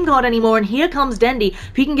have Flame Guard anymore, and here comes Dendi.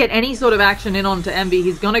 If he can get any sort of action in onto Envy,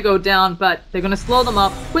 he's going to go down, but they're going to slow them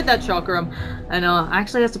up with that Chakram. And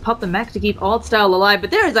actually has to pop the mech to keep alt style alive,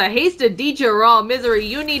 but there is a hasted Dijara. Misery,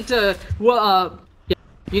 you need to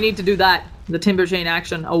do that. The Timber Chain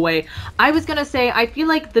action away. I was gonna say, I feel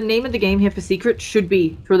like the name of the game here for Secret should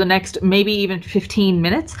be, for the next maybe even 15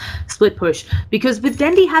 minutes, Split Push. Because with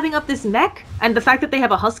Dendi having up this mech, and the fact that they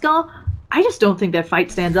have a Huskar, I just don't think their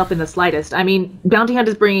fight stands up in the slightest. I mean, Bounty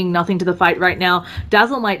Hunter's bringing nothing to the fight right now.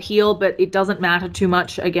 Dazzle might heal, but it doesn't matter too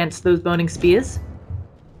much against those Burning Spears.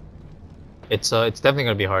 It's definitely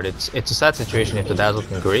gonna be hard. It's a sad situation if the Dazzle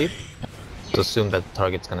can grieve. To assume that the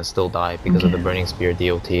target's gonna still die because of the Burning Spear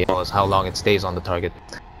DOT, as well as how long it stays on the target.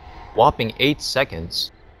 Whopping 8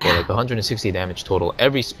 seconds for like 160 damage total.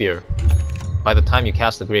 Every spear. By the time you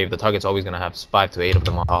cast the grave, the target's always gonna have 5 to 8 of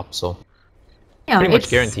them on top, so yeah, pretty much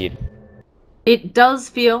guaranteed. It does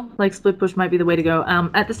feel like Split Push might be the way to go.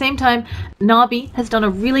 At the same time, NaVi has done a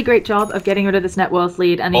really great job of getting rid of this net worth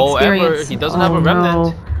lead and the experience. He doesn't have a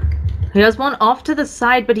remnant. No. He has one off to the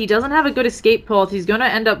side, but he doesn't have a good escape path. He's going to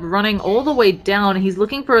end up running all the way down. He's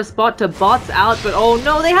looking for a spot to bots out, but oh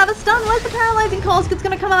no, they have a stun. Where's the Paralyzing Cask? It's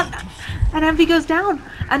going to come out, and Envy goes down.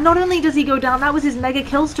 And not only does he go down, that was his mega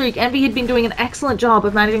kill streak. Envy had been doing an excellent job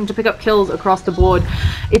of managing to pick up kills across the board.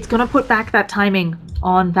 It's going to put back that timing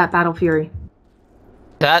on that Battle Fury.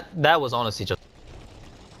 That was honestly just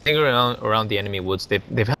thinking around the enemy woods.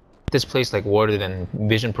 They've had this place like warded and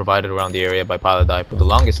vision provided around the area by Pilot Die for the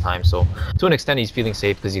longest time. So to an extent, he's feeling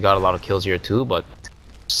safe because he got a lot of kills here too. But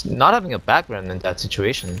not having a background in that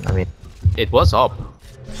situation, I mean, it was up,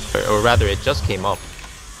 or rather, it just came up.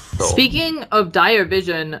 So. Speaking of dire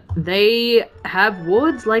vision, they have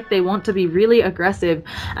woods like they want to be really aggressive,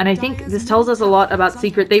 and I think this tells us a lot about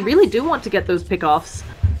Secret. They really do want to get those pickoffs,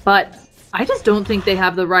 but I just don't think they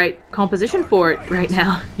have the right composition for it right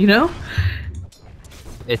now, you know?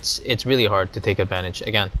 It's really hard to take advantage.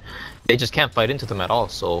 Again, they just can't fight into them at all,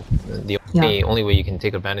 so the only way you can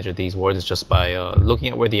take advantage of these wards is just by looking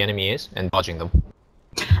at where the enemy is and dodging them.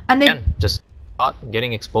 And they just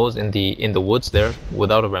getting exposed in the woods there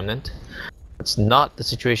without a remnant. It's not the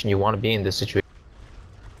situation you want to be in this situation.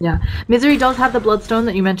 Yeah, Misery does have the Bloodstone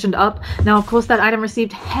that you mentioned up. Now, of course, that item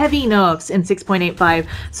received heavy nerfs in 6.85,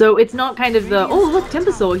 so it's not kind of the, oh, look,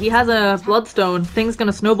 Timbersaw, he has a Bloodstone, things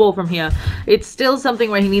gonna snowball from here. It's still something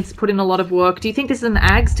where he needs to put in a lot of work. Do you think this is an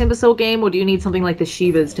Ags Timbersaw game, or do you need something like the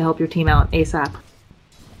Shivas to help your team out ASAP?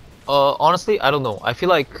 Honestly, I don't know. I feel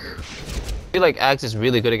like Ags is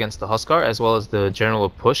really good against the Huskar as well as the general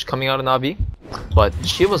push coming out of NaVi, but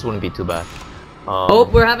Shivas wouldn't be too bad. Oh,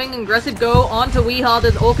 we're having an aggressive go onto Weehaw.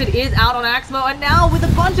 This Orchid is out on Axmo, and now with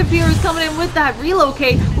a bunch of heroes coming in with that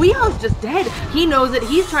relocate, Weehaw's just dead. He knows it.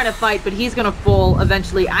 He's trying to fight, but he's gonna fall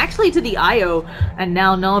eventually, actually to the IO. And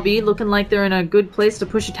now NaVi looking like they're in a good place to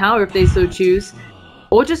push a tower if they so choose.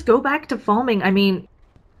 Or just go back to farming. I mean,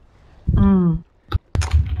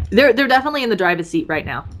 they're definitely in the driver's seat right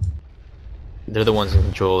now. They're the ones in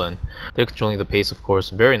control, and they're controlling the pace, of course,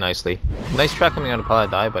 very nicely. Nice track coming out of Pilot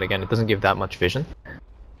Die, but again, it doesn't give that much vision.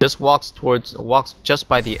 Just walks just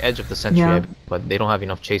by the edge of the sentry, but they don't have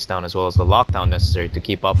enough chase down as well as the lockdown necessary to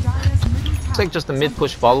keep up. It's like just a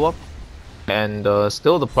mid-push follow-up, and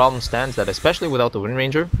still the problem stands that, especially without the Wind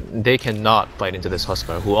Ranger, they cannot fight into this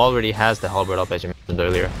Huskar, who already has the Halberd up, as you mentioned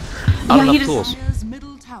earlier. Not enough tools.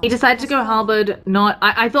 He decided to go Halberd,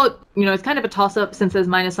 I thought, you know, it's kind of a toss-up since there's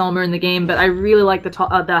minus armor in the game, but I really like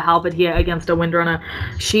the Halberd here against a Windrunner.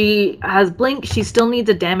 She has Blink, she still needs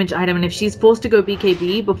a damage item, and if she's forced to go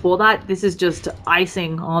BKB before that, this is just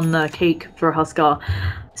icing on the cake for Huskar.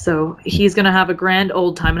 So he's going to have a grand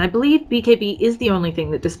old time, and I believe BKB is the only thing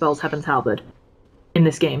that dispels Heaven's Halberd in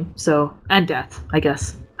this game, so, and Death, I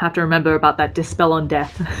guess. Have to remember about that dispel on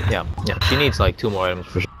death. yeah, she needs like 2 more items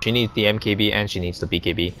for sure. She needs the MKB and she needs the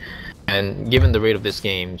BKB, and given the rate of this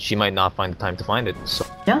game, she might not find the time to find it. So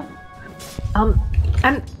yeah.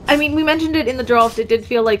 And I mean, we mentioned it in the draft, it did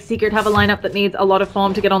feel like Secret have a lineup that needs a lot of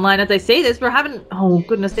farm to get online. As I say this, we're having, oh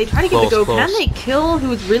goodness, they try to get the go. Can they kill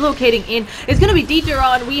who's relocating in? It's going to be Dieter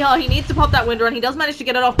on Weehaw. He needs to pop that Windrun. He does manage to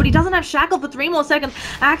get it off, but he doesn't have Shackle for 3 more seconds.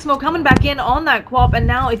 Axmo coming back in on that Quap, and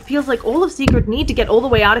now it feels like all of Secret need to get all the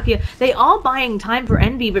way out of here. They are buying time for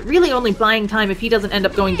Envy, but really only buying time if he doesn't end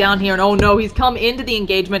up going down here. And oh no, he's come into the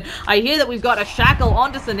engagement. I hear that we've got a Shackle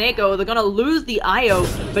onto Seneko. They're going to lose the IO,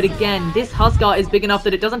 but again, this Huskar is big enough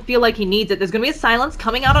that it doesn't feel like he needs it. There's going to be a silence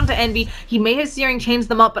coming out onto Envy. He may have Searing chains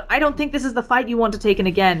them up, but I don't think this is the fight you want to take in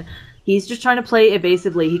again. He's just trying to play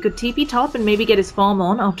evasively. He could TP top and maybe get his farm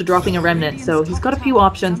on after dropping a remnant, so he's got a few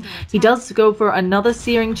options. He does go for another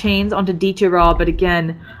Searing chains onto Dieter, but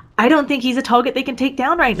again, I don't think he's a target they can take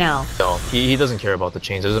down right now. No, he doesn't care about the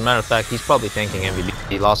chains. As a matter of fact, he's probably thanking Envy.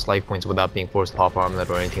 He lost life points without being forced to pop armlet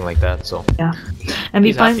or anything like that, so yeah. And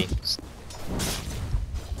he's happy.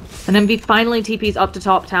 And MV finally TP's up to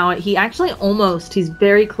top tower. He actually he's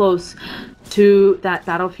very close to that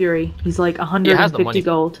Battle Fury. He's like 150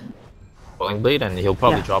 gold. Falling Blade, and he'll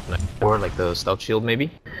probably drop an or like the Stout Shield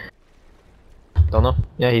maybe. Don't know.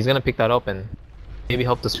 Yeah, he's gonna pick that up and maybe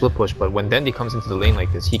help the split push, but when Dendi comes into the lane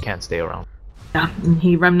like this, he can't stay around. Yeah, and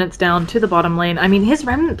he remnants down to the bottom lane. I mean, his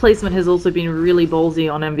remnant placement has also been really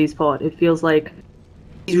ballsy on MV's part. It feels like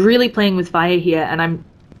he's really playing with fire here, and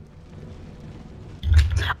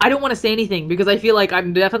I don't want to say anything because I feel like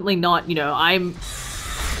I'm definitely not, you know, I'm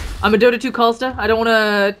a Dota 2 Callster.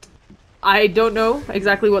 I don't know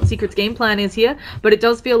exactly what Secret's game plan is here, but it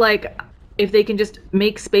does feel like if they can just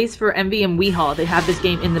make space for Envy and Weehaw, they have this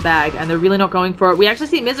game in the bag, and they're really not going for it. We actually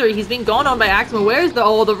see Misery. He's being gone on by Axma. Where's the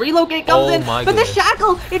relocate comes in, but the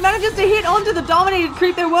Shackle, it manages to hit onto the dominated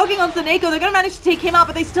creep. They're working on Seneko. They're gonna manage to take him out,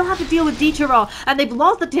 but they still have to deal with Dieter, and they've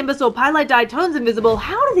lost the Timbersaw. Pilot died, turns invisible.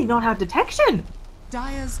 How do they not have detection?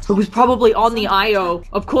 Dire's It was top probably tower on is the under IO. attack.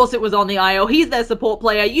 Of course it was on the IO. He's their support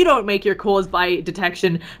player. You don't make your cause by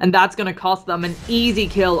detection, and that's going to cost them an easy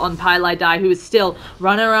kill on Pylai Dai, who is still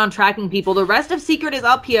running around tracking people. The rest of Secret is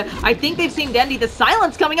up here. I think they've seen Dendy. The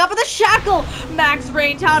silence coming up with a shackle. Max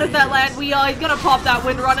range. How does that land? He's going to pop that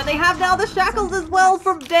wind run, and they have now the shackles as well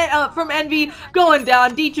from Envy going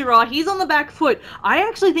down. Dichira, he's on the back foot. I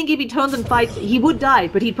actually think if he turns and fights, he would die,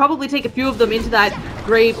 but he'd probably take a few of them into that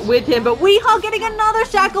grave with him. But Weehaw getting another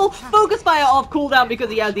shackle. Focus fire off cooldown because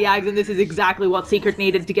he has the Ags, and this is exactly what Secret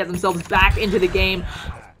needed to get themselves back into the game.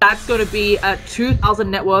 That's going to be a 2,000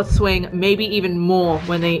 net worth swing, maybe even more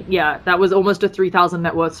when they, yeah, that was almost a 3,000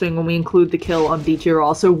 net worth swing when we include the kill on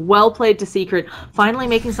Dichira. So well played to Secret, finally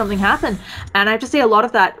making something happen. And I have to say, a lot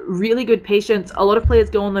of that really good patience. A lot of players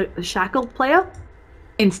go on the shackled player.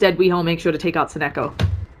 Instead, Weehaw make sure to take out Seneko.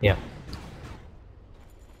 Yeah.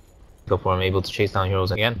 Go for him, able to chase down heroes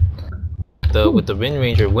again. With the Wind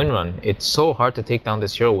Ranger Wind Run, it's so hard to take down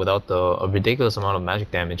this hero without a ridiculous amount of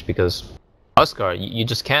magic damage, because Huskar, you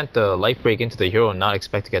just can't life break into the hero and not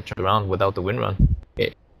expect to get turned around without the Wind Run.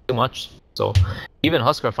 It's too much. So even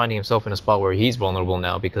Huskar finding himself in a spot where he's vulnerable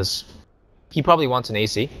now because he probably wants an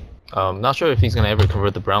AC. Not sure if he's going to ever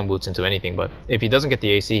convert the brown boots into anything, but if he doesn't get the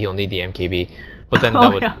AC, he'll need the MKB. But then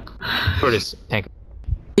that would hurt his tank.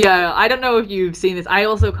 Yeah, I don't know if you've seen this. I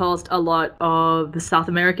also cast a lot of the South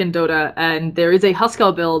American Dota, and there is a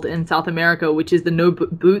Huskar build in South America, which is the no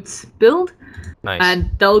boots build. Nice. And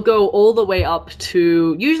they'll go all the way up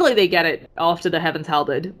to, usually they get it after the Heaven's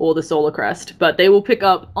Halberd or the Solar Crest, but they will pick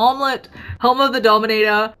up Omelette, Helm of the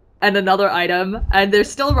Dominator, and another item, and they're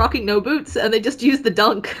still rocking no boots, and they just use the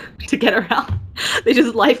dunk to get around. They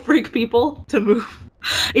just life break people to move.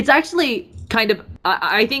 It's actually kind of,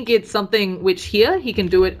 I think it's something which here he can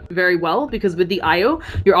do it very well, because with the IO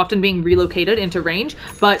you're often being relocated into range,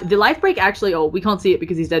 but the life break actually, oh, we can't see it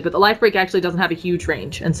because he's dead, but the life break actually doesn't have a huge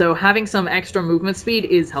range, and so having some extra movement speed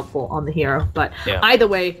is helpful on the hero. But either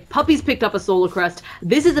way, Puppy's picked up a Solar Crest.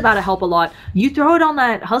 This is about to help a lot. You throw it on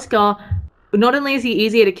that Huskar, not only is he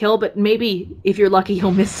easier to kill, but maybe if you're lucky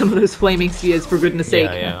he'll miss some of those flaming spheres, for goodness sake.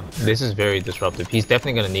 Yeah, this is very disruptive. He's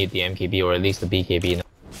definitely going to need the MKB or at least the BKB.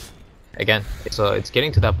 Again, it's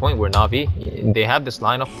getting to that point where NaVi, they have this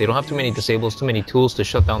lineup, they don't have too many disables, too many tools to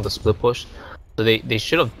shut down the split push. So they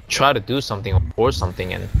should have tried to do something or force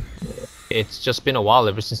something, and it's just been a while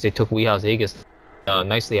ever since they took Weeha's Aegis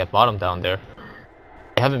nicely at bottom down there.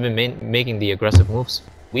 They haven't been making the aggressive moves.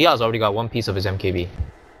 Weeha's already got one piece of his MKB.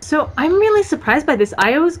 So I'm really surprised by this.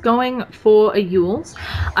 Io's going for a Yules.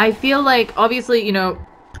 I feel like, obviously, you know,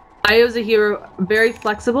 Io's a hero very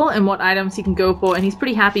flexible in what items he can go for, and he's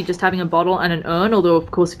pretty happy just having a bottle and an urn, although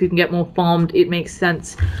of course if you can get more farmed, it makes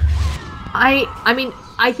sense. I mean,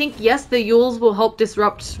 I think, yes, the Yules will help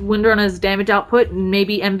disrupt Windrunner's damage output, and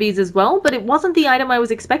maybe Envy's as well, but it wasn't the item I was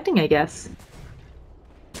expecting, I guess.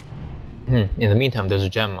 In the meantime, there's a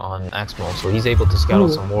gem on Axmal, so he's able to scout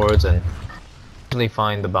out some wards and really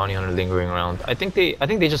find the Bounty Hunter lingering around. I think they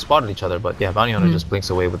just spotted each other, but yeah, Bounty Hunter just blinks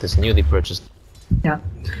away with this newly purchased. Yeah.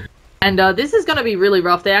 And this is going to be really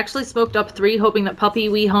rough. They actually smoked up 3, hoping that Puppy,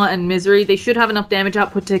 Weehaw, and Misery, they should have enough damage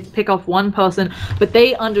output to pick off one person, but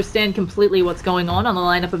they understand completely what's going on the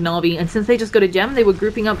lineup of NaVi, and since they just got a gem, they were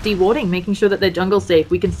grouping up dewarding, making sure that their jungle's safe.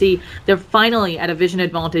 We can see they're finally at a vision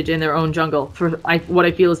advantage in their own jungle, for what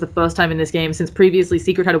I feel is the first time in this game, since previously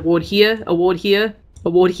Secret had a ward here, a ward here, a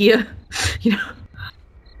ward here, you know.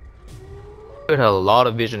 Secret had a lot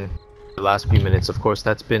of vision the last few minutes. Of course,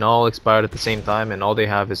 that's been all expired at the same time, and all they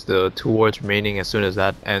have is the 2 wards remaining as soon as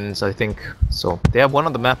that ends, I think. So they have one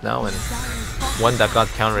on the map now and one that got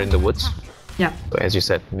countered in the woods. Yeah. So as you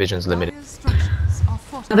said, vision's limited.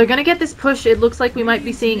 Now they're gonna get this push. It looks like we might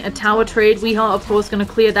be seeing a tower trade. Weehaw, of course, gonna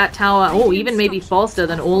clear that tower. Oh, even maybe faster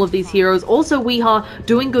than all of these heroes. Also, Weehaw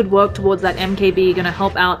doing good work towards that MKB, gonna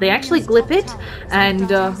help out. They actually glip it, and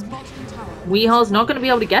Weehaw's not gonna be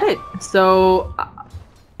able to get it. So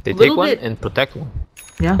they take one and protect one.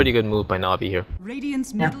 Yeah. Pretty good move by NaVi here.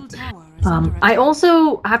 Radiant's middle tower is under I attack.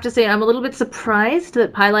 also have to say I'm a little bit surprised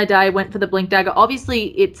that Pylai Dai went for the Blink Dagger.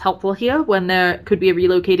 Obviously, it's helpful here when there could be a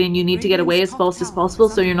relocate and you need to get away as fast as possible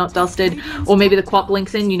so you're not dusted. Or maybe the Quap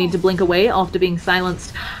blinks in, you need to blink away after being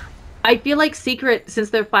silenced. I feel like Secret, since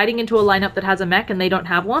they're fighting into a lineup that has a mech and they don't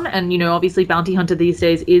have one, and you know, obviously Bounty Hunter these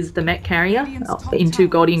days is the mech carrier into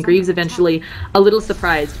Guardian Greaves eventually, a little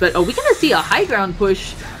surprised. But are we going to see a high ground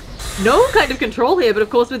push? no kind of control here, but of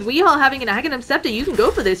course with Weehaw having an Aghanim Scepter, you can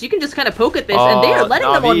go for this. You can just kind of poke at this, and they are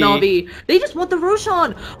letting them on Na'Vi. They just want the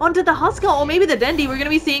Roshan onto the Huskar, or maybe the Dendi. We're going to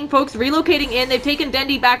be seeing folks relocating in. They've taken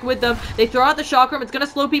Dendi back with them. They throw out the Chakram. It's going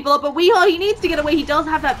to slow people up, but Weehaw, he needs to get away. He does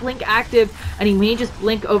have that blink active, and he may just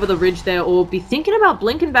blink over the ridge there, or be thinking about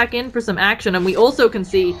blinking back in for some action. And we also can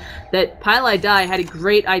see that Pylai Dai had a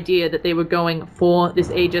great idea that they were going for this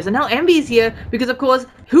Aegis. And now Envy's here, because of course,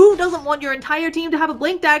 who doesn't want your entire team to have a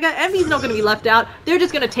blink dagger? Envy's not going to be left out. They're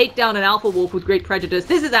just going to take down an Alpha Wolf with great prejudice.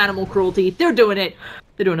 This is animal cruelty. They're doing it.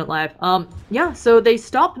 They're doing it live. Yeah, so they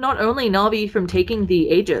stop not only Na'Vi from taking the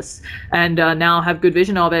Aegis and now have good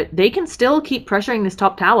vision of it, they can still keep pressuring this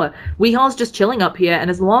top tower. Weehaw's just chilling up here, and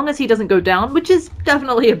as long as he doesn't go down, which is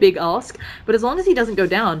definitely a big ask, but as long as he doesn't go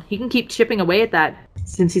down, he can keep chipping away at that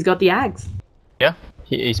since he's got the Ags. Yeah.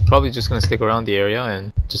 He's probably just going to stick around the area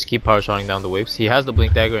and just keep power shotting down the waves. He has the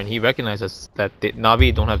blink dagger, and he recognizes that the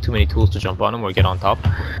Na'Vi don't have too many tools to jump on him or get on top.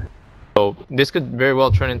 So this could very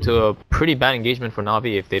well turn into a pretty bad engagement for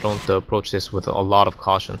Na'Vi if they don't approach this with a lot of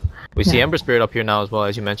caution. We see Ember Spirit up here now as well.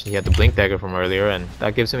 As you mentioned, he had the blink dagger from earlier, and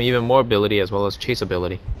that gives him even more ability as well as chase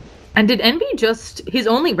ability. And did Envy just... his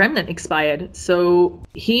only remnant expired, so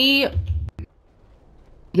he...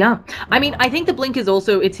 yeah, I mean, I think the blink is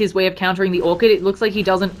also, it's his way of countering the Orchid. It looks like he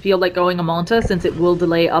doesn't feel like going a Manta since it will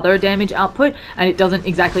delay other damage output, and it doesn't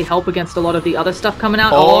exactly help against a lot of the other stuff coming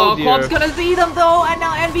out. Oh, Quap's gonna see them though, and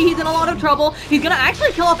now Envy, he's in a lot of trouble. He's gonna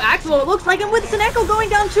actually kill off Axel, it looks like, and with Seneko going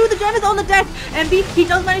down too, the gem is on the deck. Envy, he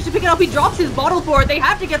does manage to pick it up, he drops his bottle for it. They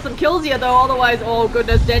have to get some kills here though, otherwise, oh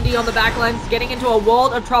goodness, Dendi on the backlines, getting into a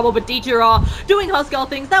world of trouble, but Dichira doing Huskar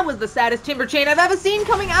things. That was the saddest Timber Chain I've ever seen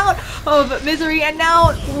coming out of Misery, and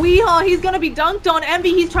now Weehaw, he's gonna be dunked on.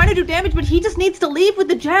 Envy, he's trying to do damage, but he just needs to leave with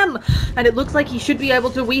the gem. And it looks like he should be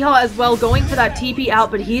able to. Weehaw as well, going for that TP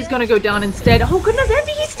out, but he's gonna go down instead. Oh goodness,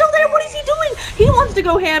 Envy, he's still there. What is he doing? He wants to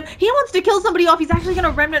go ham. He wants to kill somebody off. He's actually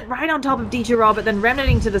gonna remnant right on top of Dichira, but then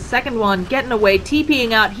remnanting to the second one, getting away,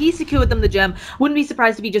 TPing out. He secured them the gem. Wouldn't be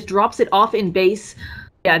surprised if he just drops it off in base.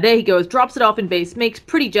 Yeah, there he goes. Drops it off in base. Makes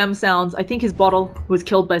pretty gem sounds. I think his bottle was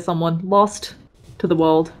killed by someone. Lost to the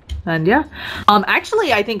world. And yeah,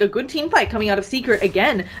 actually, I think a good team fight coming out of Secret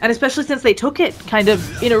again, and especially since they took it kind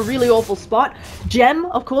of in a really awful spot. Gem,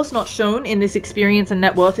 of course, not shown in this experience and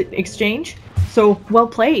net worth exchange, so well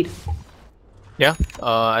played. Yeah,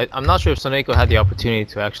 I'm not sure if Seneko had the opportunity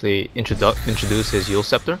to actually introduce his Yule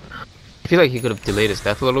Scepter. I feel like he could have delayed his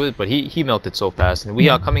death a little bit, but he melted so fast, and we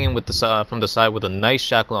are coming in with the from the side with a nice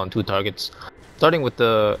shackle on 2 targets. Starting with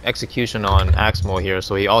the execution on Axmo here,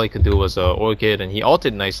 so all he could do was Orchid, and he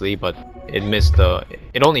ulted nicely, but it missed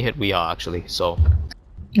it only hit Weehaw actually. So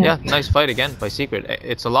yeah, nice fight again by Secret.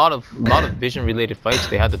 It's a lot of vision related fights.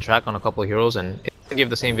 They had the track on a couple of heroes, and it didn't give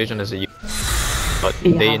the same vision as a but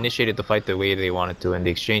they initiated the fight the way they wanted to, and the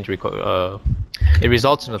exchange it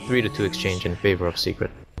results in a 3-2 exchange in favor of Secret.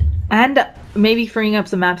 And maybe freeing up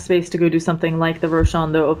some map space to go do something like the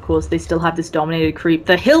Roshan, though, of course, they still have this dominated creep.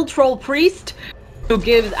 The Hill Troll Priest, who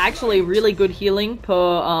gives actually really good healing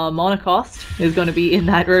per mana cost, is going to be in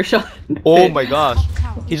that Roshan. Oh my gosh.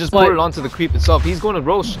 He just put it onto the creep itself. He's going to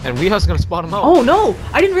Rosh, and Weeha's going to spot him out. Oh no!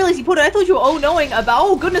 I didn't realize he put it. I thought you were knowing about.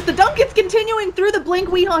 Oh goodness, the dunk is continuing through the blink.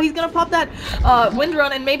 Weehaw, he's going to pop that wind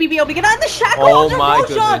run and maybe be able to get out. And the shackle onto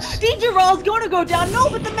Roshan! Dijaral's going to go down. No,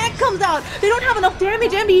 but the mech comes out. They don't have enough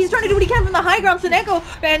damage. Envy, he's trying to do what he can from the high ground. Seneko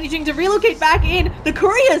managing to relocate back in. The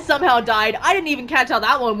courier somehow died. I didn't even catch how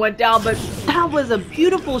that one went down, but that was a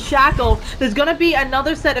beautiful shackle. There's going to be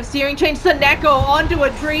another set of Searing Chain. Seneko onto a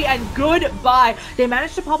tree, and goodbye. They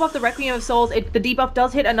managed to pop off the Requiem of Souls. The debuff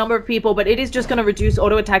does hit a number of people, but it is just going to reduce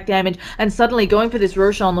auto attack damage, and suddenly going for this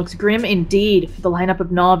Roshan looks grim indeed for the lineup of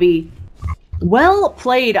Na'Vi. Well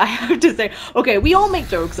played, I have to say. Okay, we all make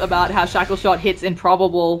jokes about how Shackle Shot hits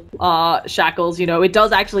improbable shackles, you know. It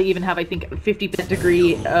does actually even have, I think, 50%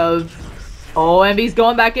 degree of... Oh, Envy's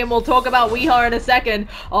going back in. We'll talk about Weehaw in a second.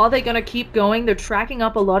 Are they going to keep going? They're tracking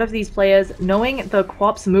up a lot of these players. Knowing the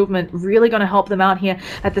Quap's movement really going to help them out here.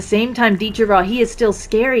 At the same time, Dichira, he is still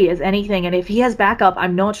scary as anything. And if he has backup,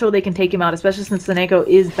 I'm not sure they can take him out, especially since Seneko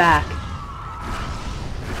is back.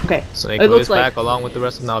 Okay. Seneko is back along with the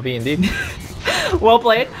rest of Na'Vi, indeed. Well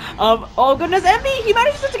played. Oh goodness, Envy, he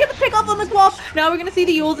manages to get the pick up on the Quap. Now we're going to see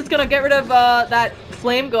the Yules. It's going to get rid of that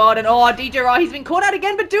Flame God, and oh, DJ he's been caught out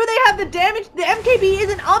again, but do they have the damage? The MKB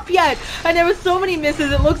isn't up yet, and there were so many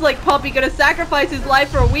misses. It looks like Puppy gonna sacrifice his life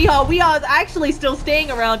for Weehaw. Weehaw is actually still staying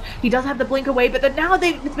around. He does have the blink away, but now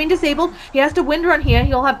it's been disabled. He has to wind run here.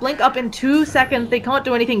 He'll have blink up in 2 seconds. They can't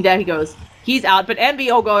do anything. There he goes. He's out, but Envy,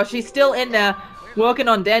 oh gosh, he's still in there. working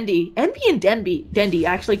on Dendy. Envy and Dendy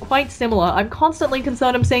actually quite similar. I'm constantly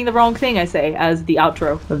concerned I'm saying the wrong thing, I say, as the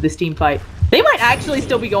outro of this team fight. They might actually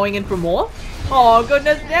still be going in for more. Oh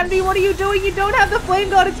goodness, Envy, what are you doing? You don't have the Flame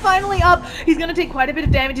God, it's finally up. He's gonna take quite a bit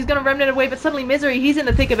of damage, he's gonna remnant away, but suddenly Misery, he's in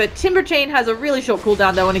the thick of it. Timber Chain has a really short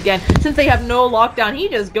cooldown though, and again, since they have no lockdown, he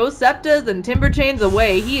just goes Scepters and Timber Chains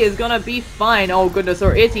away. He is gonna be fine. Oh goodness,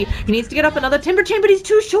 or is he? He needs to get up another Timber Chain, but he's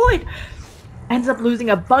too short. Ends up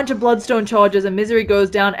losing a bunch of Bloodstone charges and Misery goes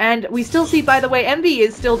down, and we still see, by the way, Envy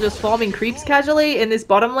is still just farming creeps casually in this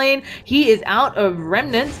bottom lane. He is out of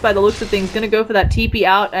remnants by the looks of things, gonna go for that TP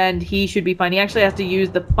out and he should be fine. He actually has to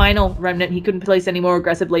use the final remnant, he couldn't place any more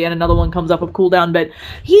aggressively, and another one comes up of cooldown, but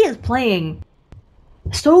he is playing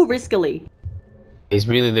so riskily. He's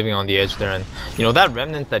really living on the edge there, and you know that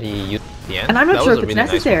remnant that he used at the end, and I'm not sure if it's really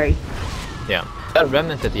necessary. Nice, yeah. That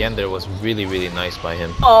remnant at the end there was really, really nice by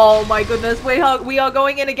him. Oh my goodness, we are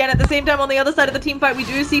going in again. At the same time, on the other side of the team fight, we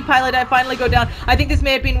do see Pilot finally go down. I think this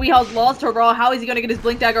may have been Weehaul's lost. Hurrah, how is he going to get his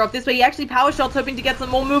Blink Dagger off this way? He actually power shots, hoping to get some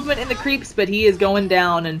more movement in the creeps, but he is going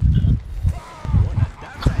down, and...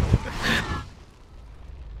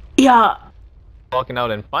 yeah. Walking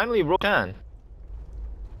out, and finally Roshan.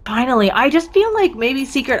 Finally, I just feel like maybe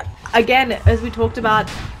Secret, again, as we talked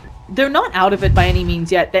about, they're not out of it by any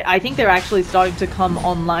means yet. I think they're actually starting to come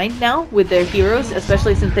online now with their heroes,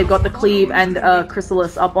 especially since they've got the Cleave and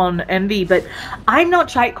Chrysalis up on Envy, but I'm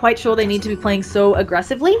not quite sure they need to be playing so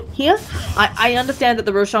aggressively here. I understand that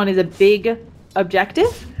the Roshan is a big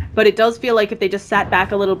objective, but it does feel like if they just sat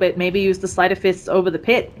back a little bit, maybe use the Sleight of Fists over the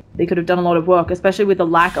pit, they could have done a lot of work, especially with the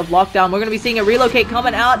lack of lockdown. We're going to be seeing a relocate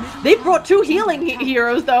coming out. They've brought two healing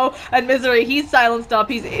heroes, though, and Misery, he's silenced up.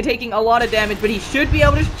 He's taking a lot of damage, but he should be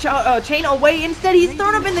able to chain away. Instead, he's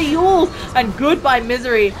thrown up in the Yules, and goodbye,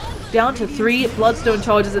 Misery. Down to 3 Bloodstone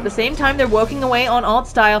charges. At the same time, they're working away on alt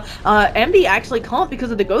style. MB actually can't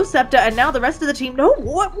because of the Ghost Scepter, and now the rest of the team, no,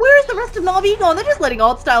 where's the rest of NaVi gone? They're just letting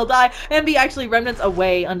alt style die. MB actually remnants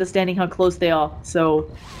away, understanding how close they are. So,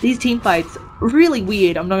 these team fights, really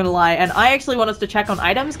weird, I'm not gonna lie. And I actually want us to check on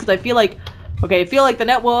items, because I feel like, okay, I feel like the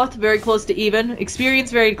net worth, very close to even.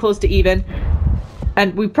 Experience, very close to even.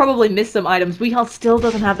 And we probably missed some items. Weehaul still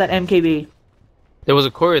doesn't have that MKB. There was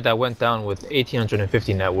a courier that went down with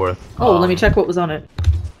 1,850 net worth. Oh, let me check what was on it.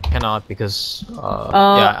 Cannot because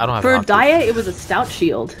yeah, I don't have. For Dia, it was a stout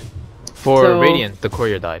shield. For Radiant, the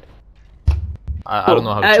courier died. I don't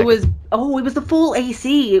know how to check it was. Oh, it was the full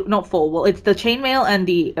AC, not full. Well, it's the chainmail and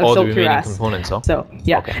the all the assault remaining cuirass. components. So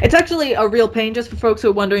yeah, okay. It's actually a real pain. Just for folks who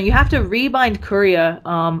are wondering, you have to rebind courier.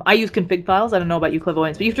 I use config files. I don't know about you,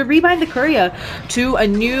 clairvoyants, but you have to rebind the courier to a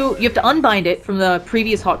new. You have to unbind it from the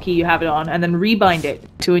previous hotkey you have it on, and then rebind it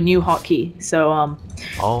to a new hotkey. So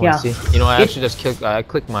oh, yeah. I see. You know, I actually just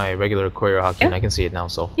click my regular courier hotkey, and I can see it now.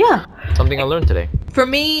 So yeah, something I learned today. For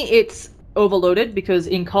me, it's overloaded because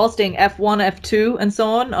in casting F1, F2, and so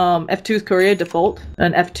on, F2 is courier default,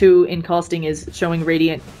 and F2 in casting is showing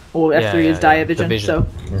radiant, or F3 is Dia Vision. So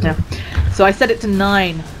yeah, so I set it to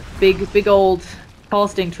 9. Big old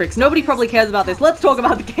casting tricks. Nobody probably cares about this. Let's talk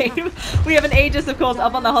about the game. We have an Aegis, of course,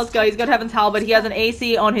 up on the Husker. He's got Heaven's Howl, but he has an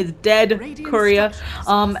AC on his dead courier.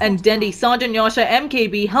 And Dendy, Sergeant Yasha,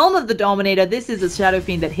 MKB, Helm of the Dominator. This is a Shadow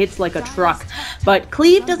Fiend that hits like a truck. But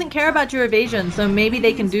Cleave doesn't care about your evasion, so maybe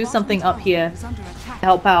they can do something up here to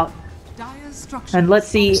help out. And let's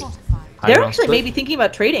see. They're actually maybe thinking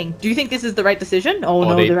about trading. Do you think this is the right decision? Oh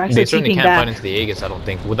no, they're actually certainly keeping can't back. fight into the Aegis, I don't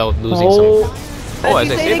think, without losing some. Oh,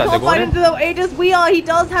 as I say that, they're going in. Though Aegis, he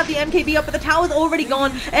does have the MKB up, but the tower's already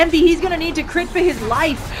gone. Envy, he's gonna need to crit for his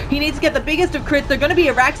life. He needs to get the biggest of crits. They're gonna be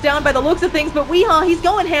Iraqs down by the looks of things, but he's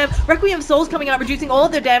going ham. Requiem Soul's coming out, reducing all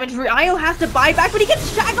of their damage. Io has to buy back, but he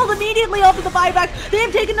gets shackled immediately off of the buyback. They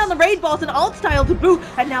have taken down the raid boss and alt style to boot,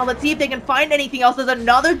 and now let's see if they can find anything else. There's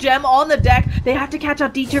another gem on the deck. They have to catch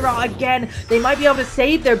out Dichira again. They might be able to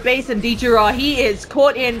save their base, and Dichira, he is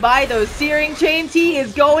caught in by those searing chains. He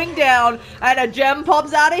is going down, and a gem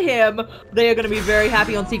pops out of him. They are going to be very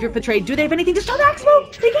happy on Secret for trade. Do they have anything to stop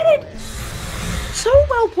Axmo? They get it! So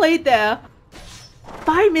well played there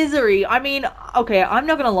by Misery. I mean, okay, I'm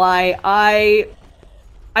not going to lie. I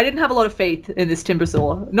didn't have a lot of faith in this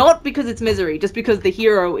Timbersaw. Not because it's Misery, just because the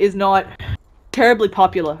hero is not terribly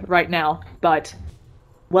popular right now. But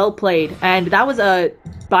well played. And that was a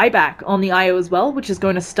buyback on the IO as well, which is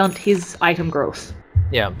going to stunt his item growth.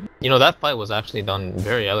 Yeah, you know, that fight was actually done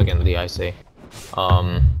very elegantly, I say.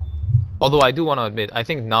 Although I do want to admit, I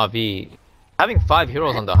think NaVi having 5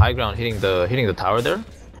 heroes on the high ground hitting the tower there,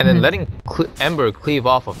 and then letting Ember cleave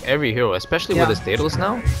off of every hero, especially with his Daedalus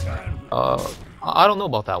now. I don't know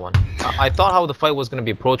about that one. I thought how the fight was going to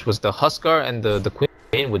be approached was the Huskar and the Queen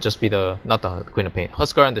Pain would just be not the Queen of Pain.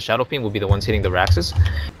 Huskar and the Shadow Fiend would be the ones hitting the Raxes,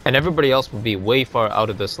 and everybody else would be way far out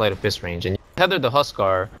of the Sleight of Fist range. And you tether the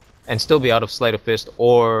Huskar and still be out of Sleight of Fist,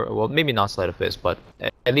 or well, maybe not Sleight of Fist, but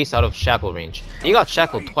at least out of Shackle range. He got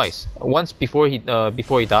shackled twice. Once before he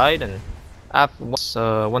died, and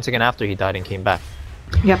once again after he died and came back.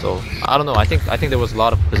 Yeah. So I don't know. I think there was a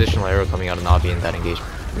lot of positional error coming out of NaVi in that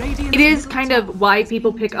engagement. It is kind of why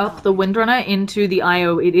people pick up the Windrunner into the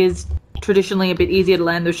IO. It is traditionally a bit easier to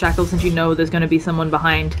land those shackles since you know there's going to be someone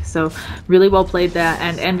behind. So really well played there,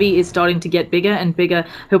 and Envy is starting to get bigger and bigger.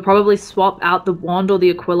 He'll probably swap out the wand or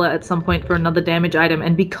the Aquila at some point for another damage item,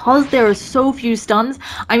 and because there are so few stuns,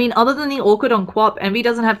 I mean, other than the awkward on Quap, Envy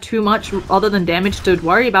doesn't have too much other than damage to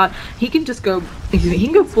worry about. He can just go, he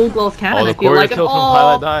can go full glass cannon. I feel like,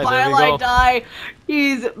 Pilot die.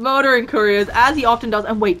 He's murdering couriers as he often does.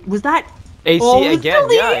 And wait, was that AC again?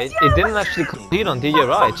 Yeah, it didn't actually complete on DRI.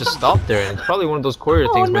 It just stopped there, and it's probably one of those courier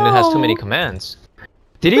things when it has too many commands.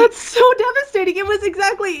 Did he? That's so devastating. It was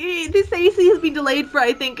exactly this AC has been delayed for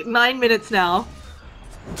I think 9 minutes now.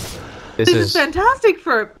 This is fantastic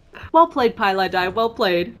for well played, Pilot Die. Well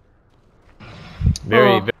played.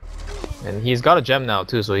 Very. And he's got a gem now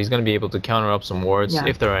too, so he's going to be able to counter up some wards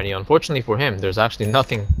if there are any. Unfortunately for him, there's actually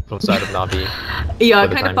nothing from the side of NaVi. Yeah,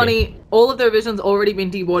 kind of funny. All of their vision's already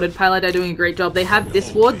been dewarded. Pilot are doing a great job. They have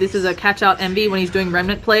this ward. This is a catch out Envy when he's doing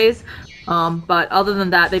remnant plays. But other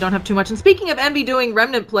than that, they don't have too much. And speaking of Envy doing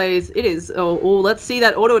remnant plays, it is let's see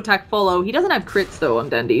that auto attack follow. He doesn't have crits though on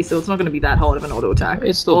Dendi, so it's not going to be that hard of an auto attack.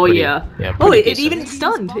 It's still pretty, it even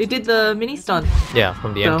stunned. It did the mini stun. Yeah,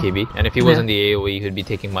 from the MKB. And if he wasn't the AoE, he'd be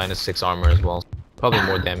taking -6 armor as well. Probably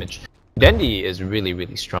more damage. Dendi is really,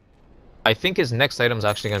 really strong. I think his next item is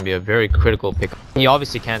actually going to be a very critical pick. He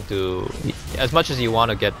obviously can't do as much as you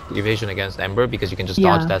want to get evasion against Ember because you can just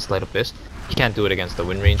dodge that Sleight of Fist. He can't do it against the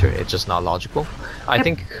Wind Ranger. It's just not logical. I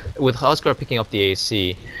think with Huskar picking up the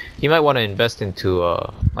AC, he might want to invest into.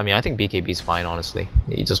 I mean, I think BKB's fine, honestly.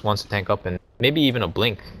 He just wants to tank up and maybe even a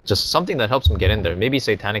blink, just something that helps him get in there. Maybe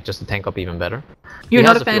Satanic just to tank up even better. You're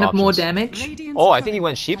not a fan of more damage? Oh, I think he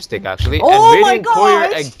went Sheepstick actually. Oh and my Radiant Courier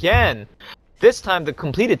gosh! again. This time the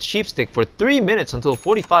completed Sheepstick for 3 minutes until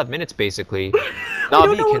 45 minutes basically.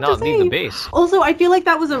 NaVi cannot leave the base. Also, I feel like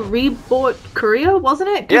that was a rebought courier, wasn't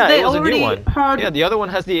it? Yeah, it was a new one. Yeah, the other one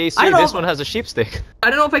has the AC, this one has a Sheepstick.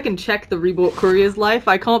 I don't know if I can check the rebought courier's life.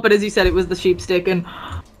 I can't, but as you said, it was the Sheepstick, and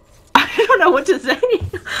I don't know what to say.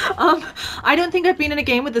 I don't think I've been in a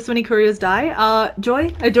game with this many couriers die.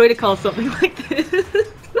 Joy? A joy to call something like this.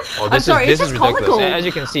 Oh, I'm sorry, this it's is just ridiculous. comical. As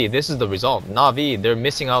you can see, this is the result. NaVi, they're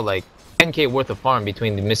missing out like 10k worth of farm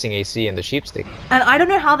between the missing AC and the Sheepstick. And I don't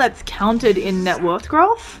know how that's counted in net worth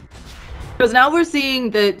graph. Because now we're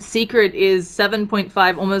seeing that Secret is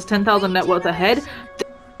 7.5, almost 10,000 net worth ahead.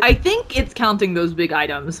 I think it's counting those big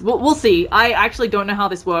items. We'll see. I actually don't know how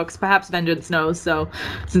this works. Perhaps Vengeance knows. So,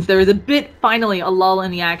 since there is a bit, finally, a lull in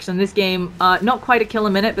the action, this game, not quite a kill a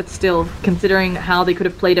minute, but still, considering how they could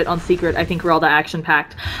have played it on Secret, I think rather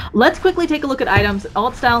action-packed. Let's quickly take a look at items.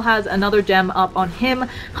 Altstyle has another gem up on him.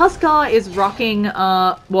 Huskar is rocking,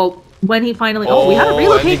 well, when he finally... Oh, we had a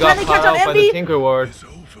relocate. Can they catch on Envy? Tinker Ward.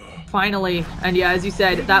 Finally, and yeah, as you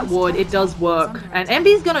said, that ward, it does work. And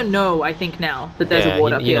MB's gonna know, I think, now that there's a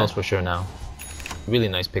ward up here. He knows for sure now. Really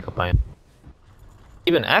nice pickup by him.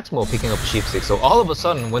 Even Axmo picking up Sheepstick, so all of a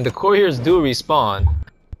sudden, when the couriers do respawn,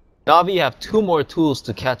 NaVi have 2 more tools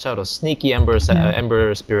to catch out a sneaky Ember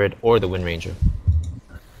Spirit or the Wind Ranger.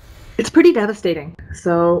 It's pretty devastating,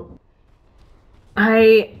 so...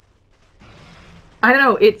 I don't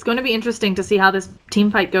know, it's going to be interesting to see how this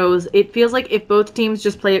team fight goes. It feels like if both teams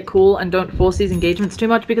just play it cool and don't force these engagements too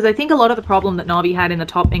much, because I think a lot of the problem that NaVi had in the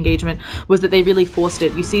top engagement was that they really forced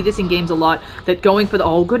it. You see this in games a lot, that going for the,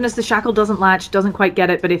 oh goodness, the shackle doesn't latch, doesn't quite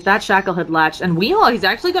get it, but if that shackle had latched, and he's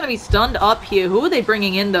actually going to be stunned up here. Who are they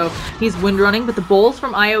bringing in though? He's wind running, but the balls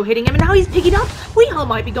from IO hitting him, and now he's picking up. Weehawk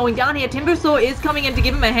might be going down here. Timbersaw is coming in to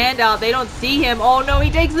give him a handout. They don't see him. Oh no,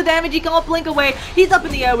 he takes the damage, he can't blink away. He's up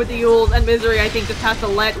in the air with the Yules, and Misery, I think, just has to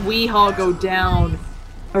let Weehawk go down.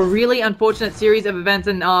 A really unfortunate series of events,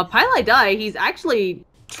 and Pilot Die, he's actually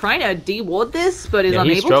trying to de-ward this, but is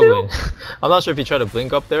unable to. I'm not sure if he tried to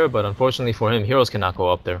blink up there, but unfortunately for him, heroes cannot go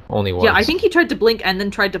up there. Only wards. Yeah, I think he tried to blink and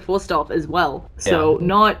then tried to force off as well. So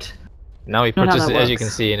not... Now he purchases, as you can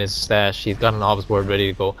see in his stash, he's got an Obs board ready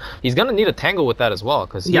to go. He's gonna need a tangle with that as well,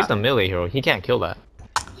 because he's the melee hero. He can't kill that.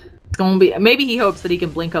 It's gonna be, maybe he hopes that he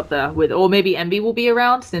can blink up there with, or maybe Envy will be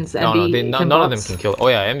around since Envy none of them can kill. Oh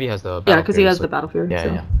yeah, Envy has the battle because he has the Battle Fury.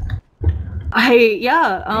 Yeah, so.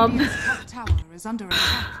 yeah. Tower is under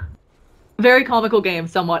attack. Very comical game,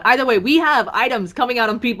 somewhat. Either way, we have items coming out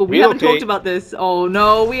on people. We haven't talked about this. Oh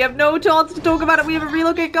no, we have no chance to talk about it. We have a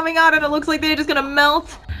relocate coming out, and it looks like they're just gonna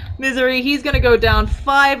melt. Misery, he's gonna go down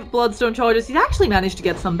 5 bloodstone charges. He's actually managed to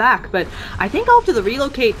get some back, but I think after the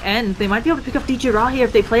relocate ends, they might be able to pick up DJ Ra here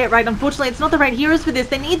if they play it right. Unfortunately, it's not the right heroes for this.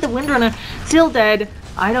 They need the Windrunner. Still dead.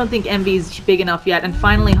 I don't think Envy's big enough yet. And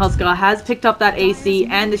finally, Huskar has picked up that AC,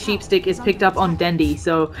 and the Sheepstick is picked up on Dendi.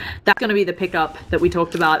 So that's going to be the pickup that we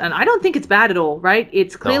talked about. And I don't think it's bad at all, right?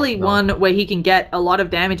 It's clearly one where he can get a lot of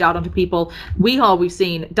damage out onto people. Weehaw, we've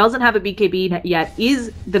seen, doesn't have a BKB yet,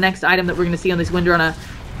 is the next item that we're going to see on this Windrunner.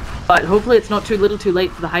 But hopefully it's not too little too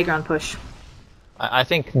late for the high ground push. I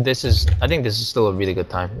think this is still a really good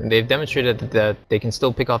time. They've demonstrated that they can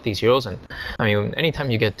still pick off these heroes, and I mean,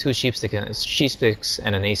 anytime you get 2 sheepsticks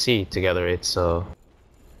and an AC together, it's gonna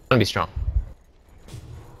be strong.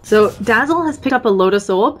 So Dazzle has picked up a Lotus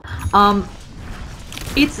Orb.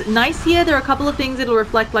 It's nice here. There are a couple of things it'll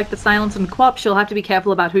reflect, like the Silence and Quap. She'll have to be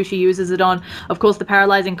careful about who she uses it on. Of course, the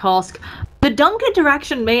Paralyzing Cask. The dunk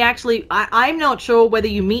interaction may actually... I'm not sure whether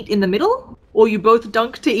you meet in the middle, or you both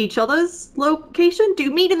dunk to each other's location. Do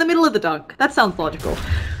you meet in the middle of the dunk? That sounds logical.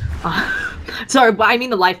 Sorry, but I mean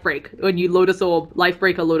the Life Break. When you Lotus Orb, Life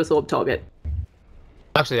Break a Lotus Orb target.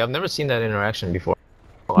 Actually, I've never seen that interaction before.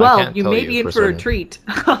 Well, you may be in for a treat.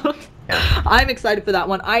 Yeah. I'm excited for that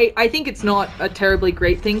one. I think it's not a terribly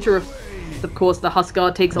great thing to of course the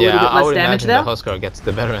Huskar takes a little bit less damage there. The Huskar gets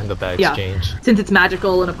the better end of that exchange. Since it's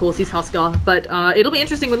magical, and of course he's Huskar. But it'll be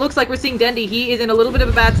interesting. It looks like we're seeing Dendi. He is in a little bit of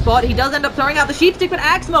a bad spot. He does end up throwing out the Sheepstick, but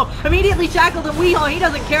Axmo immediately shackled, and Weehaw, he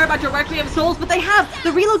doesn't care about your Requiem Souls, but they have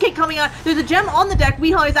the relocate coming out. There's a gem on the deck.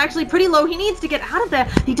 Weehaw is actually pretty low. He needs to get out of there.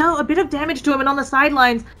 He done a bit of damage to him, and on the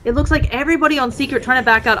sidelines, it looks like everybody on Secret trying to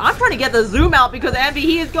back out. I'm trying to get the zoom out because Ambi,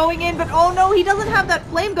 he is going in, but oh no, he doesn't have that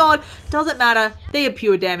Flame Guard. Doesn't matter. They have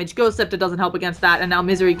pure damage. Ghost Scepter doesn't help against that. And now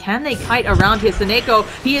Misery, can they kite around here? Seneko,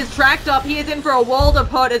 he is tracked up. He is in for a world of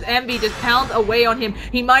hurt as Envy just pounds away on him.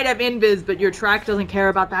 He might have invis, but your track doesn't care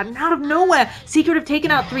about that. And out of nowhere, Secret have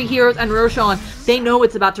taken out 3 heroes and Roshan. They know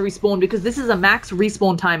it's about to respawn because this is a max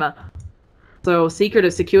respawn timer. So Secret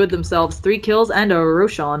have secured themselves 3 kills and a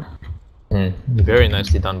Roshan. Very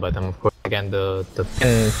nicely done by them, of course. Again, the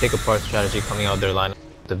pin pick apart strategy coming out their lineup.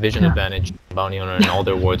 The vision advantage, bounty owner, and all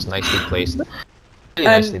their wards nicely placed. Really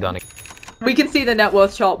nicely done. We can see the net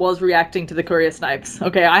worth shot was reacting to the courier snipes.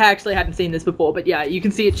 Okay, I actually hadn't seen this before, but yeah, you can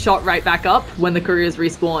see it shot right back up when the couriers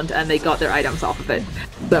respawned and they got their items off of it.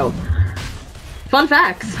 So, fun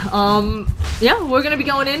facts. Yeah, we're gonna be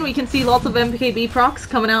going in. We can see lots of MKB procs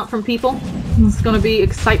coming out from people. It's gonna be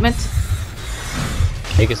excitement.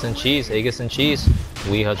 Aegis and cheese, Aegis and cheese.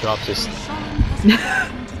 Weehaw drops his.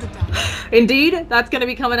 Indeed, that's going to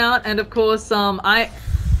be coming out, and of course, I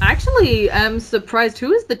actually am surprised.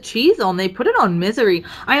 Who is the cheese on? They put it on Misery.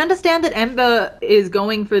 I understand that Ember is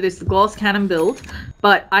going for this Gloss Cannon build,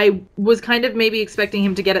 but I was kind of maybe expecting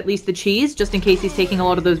him to get at least the cheese, just in case he's taking a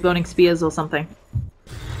lot of those Burning Spears or something.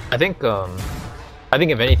 I think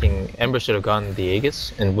if anything, Ember should have gotten the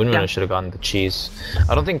Aegis, and Windrunner should have gotten the cheese.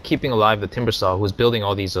 I don't think keeping alive the Timbersaw, who's building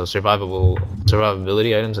all these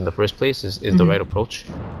survivability items in the first place, is the right approach.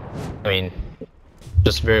 I mean,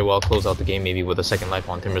 just very well close out the game, maybe with a second life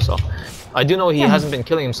on Timbersaw. I do know he hasn't been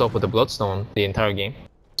killing himself with the Bloodstone the entire game,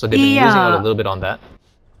 so they've been using out a little bit on that.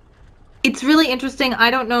 It's really interesting. I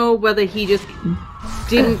don't know whether he just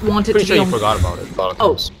didn't want it to be. Pretty sure he forgot about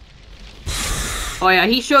it. Oh yeah,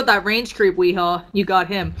 he showed that range creep, Weehaw. You got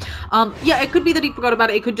him. Yeah, it could be that he forgot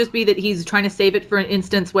about it. It could just be that he's trying to save it for an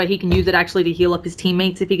instance where he can use it actually to heal up his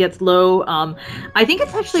teammates if he gets low. I think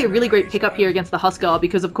it's actually a really great pickup here against the Huskar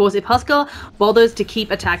because, of course, if Huskar bothers to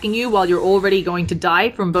keep attacking you while you're already going to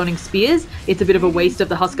die from Burning Spears, it's a bit of a waste of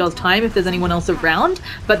the Huskar's time if there's anyone else around.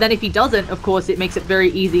 But then if he doesn't, of course, it makes it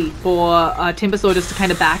very easy for Timbersaw just to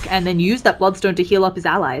kind of back and then use that Bloodstone to heal up his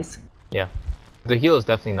allies. Yeah. The heal is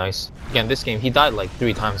definitely nice. Again, this game, he died like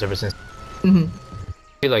 3 times ever since. I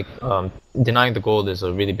feel like denying the gold is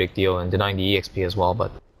a really big deal, and denying the EXP as well,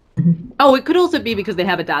 but... Oh, it could also be because they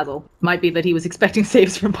have a Dazzle. Might be that he was expecting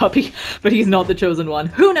saves from Puppy, but he's not the chosen one.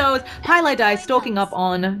 Who knows? Highlight Die stalking up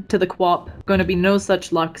on to the Quap. Going to be no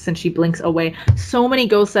such luck since she blinks away. So many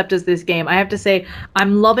Ghost Scepters this game. I have to say,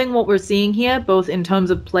 I'm loving what we're seeing here, both in terms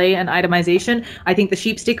of play and itemization. I think the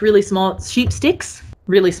Sheepsticks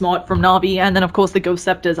really smart from NaVi, and then of course the Ghost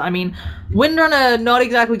Scepters. I mean, Windrunner not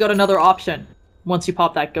exactly got another option once you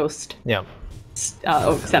pop that Ghost. Yeah.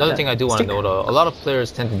 Another thing I do want to note, a lot of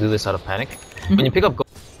players tend to do this out of panic. When you pick up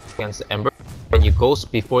Ghost against Ember, when you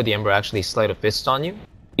Ghost before the Ember actually sleight a fist on you,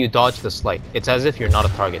 you dodge the sleight. It's as if you're not a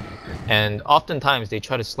target. And oftentimes they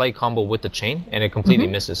try to sleight combo with the chain, and it completely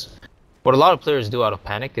misses. What a lot of players do out of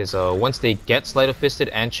panic is once they get Sleight of Fisted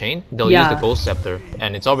and Chain, they'll use the Ghost Scepter,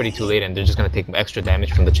 and it's already too late and they're just going to take extra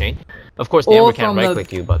damage from the Chain. Of course, the Ember can't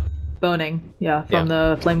right-click you, but... Boning, from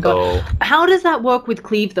the Flame God. How does that work with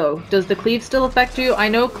Cleave, though? Does the Cleave still affect you? I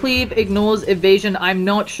know Cleave ignores evasion. I'm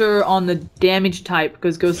not sure on the damage type,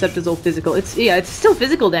 because Ghost Scepter's all physical. It's still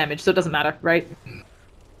physical damage, so it doesn't matter, right?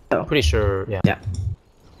 So. Pretty sure, yeah.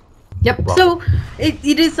 Yep, so it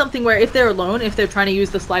is something where if they're alone, if they're trying to use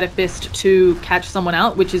the Sleight of Fist to catch someone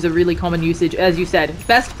out, which is a really common usage, as you said,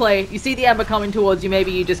 best play, you see the Ember coming towards you,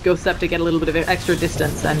 maybe you just Ghost Scepter to get a little bit of extra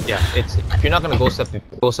distance. And yeah, if you're not going to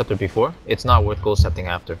Ghost Scepter before, it's not worth Ghost Sceptering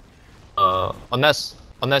after. Unless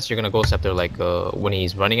you're going to Ghost Scepter like when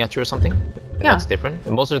he's running at you or something, that's different.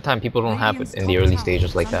 And most of the time people don't have it in the early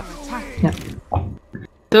stages like that. Yeah.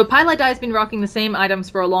 So Pylite has been rocking the same items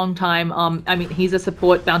for a long time. I mean, he's a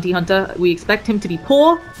support bounty hunter. We expect him to be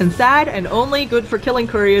poor and sad and only good for killing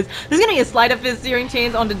couriers. There's gonna be a Sleight of Fist Searing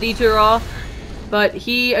Chains onto D2 but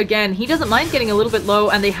he doesn't mind getting a little bit low,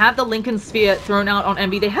 and they have the Lincoln Sphere thrown out on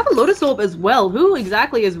Envy. They have a Lotus Orb as well. Who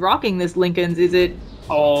exactly is rocking this Lincoln's? Is it...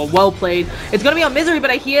 Oh, well played. It's gonna be on Misery, but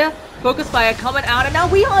I hear Focus Fire coming out, and now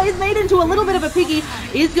Weehaw is made into a little bit of a piggy.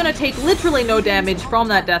 Is gonna take literally no damage from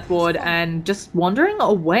that Death Ward and just wandering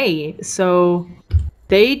away. So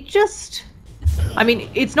they just... I mean,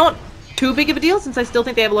 it's not too big of a deal since I still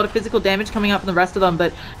think they have a lot of physical damage coming out from the rest of them,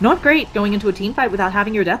 but not great going into a team fight without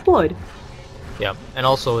having your Death Ward. Yeah, and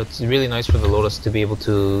also it's really nice for the Lotus to be able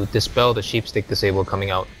to dispel the Sheepstick disable coming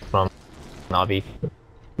out from NaVi.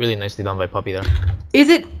 Really nicely done by Puppy there. Is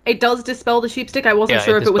it? It does dispel the Sheepstick? I wasn't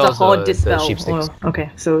sure if it was a hard dispel. Okay,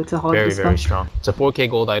 so it's a hard dispel. Very strong. It's a 4k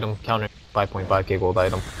gold item, counter 5.5k gold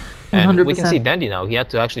item. And 100%. We can see Dandy now. He had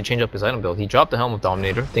to actually change up his item build. He dropped the Helm of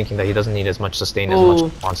Dominator, thinking that he doesn't need as much sustain, as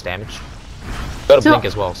much bounce damage. Got a blink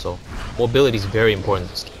as well, so mobility is very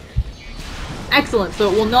important. Excellent.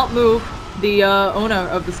 So it will not move the owner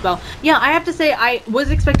of the spell. Yeah, I have to say I was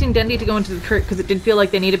expecting Dendi to go into the crit because it did feel like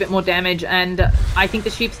they need a bit more damage, and I think the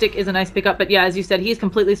Sheepstick is a nice pickup, but yeah, as you said, he's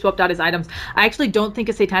completely swapped out his items. I actually don't think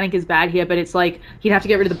a Satanic is bad here, but it's like he'd have to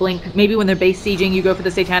get rid of the blink. Maybe when they're base sieging, you go for the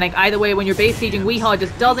Satanic. Either way, when you're base sieging, Weehaw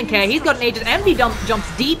just doesn't care. He's got an Aegis. Envy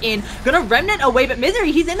jumps deep in, gonna Remnant away, but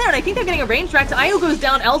Misery, he's in there, and I think they're getting a range track. Io goes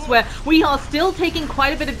down elsewhere. Weehaw still taking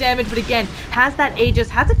quite a bit of damage, but again, has that Aegis,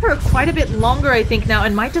 has it for quite a bit longer, I think now,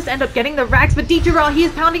 and might just end up getting the racks, but Dijara, he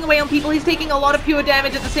is pounding away on people. He's taking a lot of pure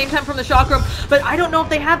damage at the same time from the Chakram, but I don't know if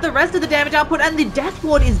they have the rest of the damage output, and the Death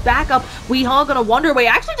Ward is back up. Weehaw gonna wander away.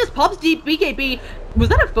 Actually just pops deep BKB. Was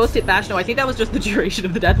that a first hit bash? No, I think that was just the duration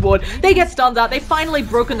of the Death Ward. They get stuns out. They finally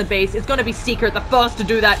broken the base. It's gonna be Secret, the first to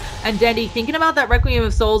do that. And Dandy thinking about that Requiem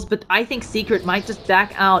of Souls, but I think Secret might just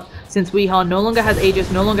back out since Weehaw no longer has Aegis,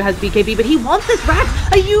 no longer has BKB, but he wants this rack.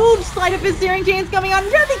 A huge Sleight of Fist Searing Chains coming out.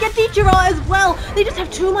 And they get Dichara as well. They just have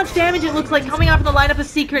too much damage, it looks like, coming out from the lineup of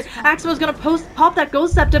Secret. Aximo's gonna pop that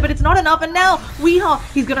Ghost Scepter, but it's not enough. And now Weehaw,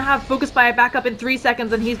 he's gonna have Focus Fire back up in 3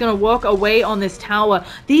 seconds, and he's gonna work away on this tower.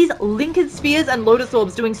 These Lincoln Spheres and Lotus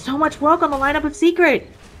Orbs doing so much work on the lineup of Secret.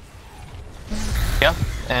 Yeah,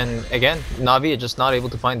 and again, Navi is just not able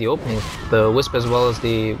to find the opening. The Wisp as well as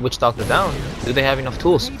the Witch Doctor down. Do they have enough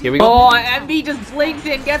tools? Here we go. Oh, MB just blinks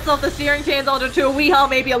in, gets off the Searing Chains onto 2. Weehaw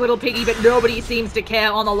may be a little piggy, but nobody seems to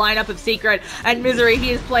care on the lineup of Secret. And Misery,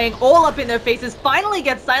 he is playing all up in their faces, finally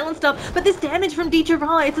gets silenced up, but this damage from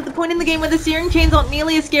Dijara, it's at the point in the game where the Searing Chains aren't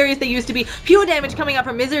nearly as scary as they used to be. Pure damage coming up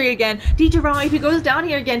from Misery again. Dijara, if he goes down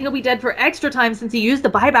here again, he'll be dead for extra time since he used the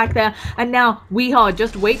buyback there. And now Weehaw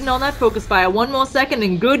just waiting on that Focus Fire. 1 more second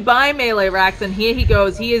and goodbye melee racks, and here he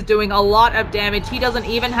goes. He is doing a lot of damage. He doesn't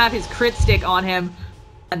even have his crit stick on him.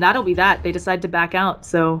 And that'll be that. They decide to back out.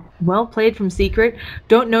 So, well played from Secret.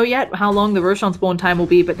 Don't know yet how long the Roshan spawn time will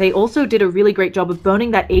be, but they also did a really great job of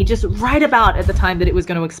burning that Aegis right about at the time that it was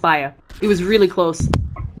going to expire. It was really close.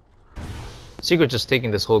 Secret just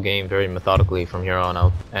taking this whole game very methodically from here on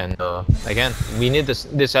out. And again, we need this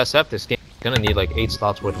SF. This game is gonna need like 8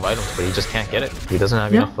 slots worth of items, but he just can't get it. He doesn't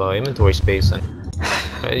have enough inventory space, and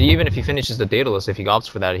even if he finishes the Daedalus, if he opts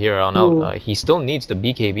for that here on out, he still needs the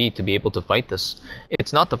BKB to be able to fight this.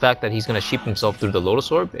 It's not the fact that he's gonna sheep himself through the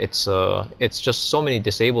Lotus Orb. It's just so many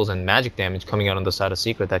disables and magic damage coming out on the side of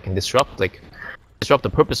Secret that can disrupt the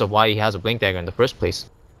purpose of why he has a Blink Dagger in the first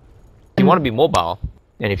place. If you want to be mobile,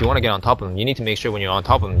 and if you want to get on top of him, you need to make sure when you're on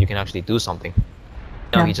top of him, you can actually do something.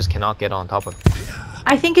 No, he just cannot get on top of him.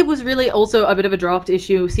 I think it was really also a bit of a dropped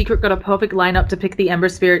issue. Secret got a perfect lineup to pick the Ember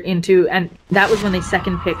Spirit into, and that was when they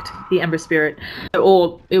second picked the Ember Spirit.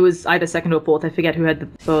 Or it was either second or fourth, I forget who had the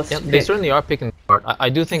first pick. They certainly are picking smart. I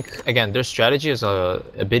do think, again, their strategy is a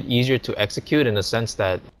bit easier to execute in the sense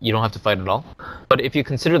that you don't have to fight at all. But if you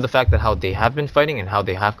consider the fact that how they have been fighting and how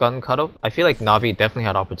they have gotten cut up, I feel like NaVi definitely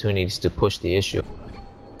had opportunities to push the issue.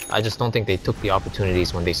 I just don't think they took the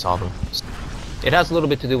opportunities when they saw them. It has a little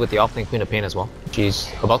bit to do with the offlane Queen of Pain as well. She's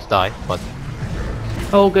about to die, but...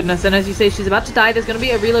 Oh goodness, and as you say, she's about to die. There's going to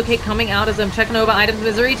be a relocate coming out as I'm checking over items.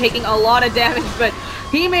 Vincere taking a lot of damage, but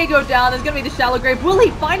he may go down. There's going to be the shallow grave. Will he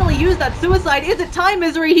finally use that suicide? Is it time,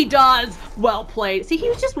 Vincere? He does! Well played. See, he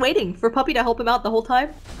was just waiting for Puppy to help him out the whole time.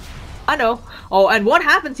 I know. Oh, and what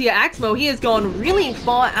happens here, Axmo? He has gone really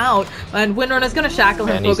far out, and Windrunner's going to shackle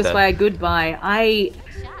him, focus fire, goodbye.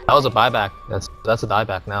 That was a buyback. That's a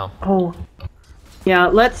dieback now. Oh. Yeah,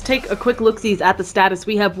 let's take a quick look-sees at the status.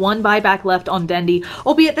 We have one buyback left on Dendi,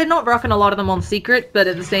 albeit they're not rocking a lot of them on Secret, but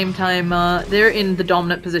at the same time, they're in the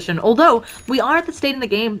dominant position. Although, we are at the state in the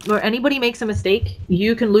game where anybody makes a mistake,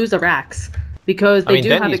 you can lose a Rax. Because they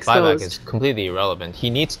do have Dendi's exposed. buyback is completely irrelevant.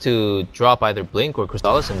 He needs to drop either Blink or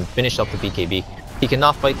Chrysalis and finish up the BKB. He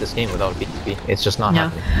cannot fight this game without a BKB. It's just not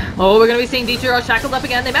happening. Oh, we're going to be seeing Vincere shackled up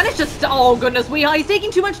again. They managed to... Oh, goodness. He's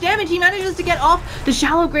taking too much damage. He manages to get off the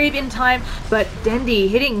shallow grave in time. But Dendi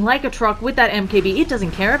hitting like a truck with that MKB. It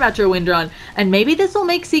doesn't care about your Windrun. And maybe this will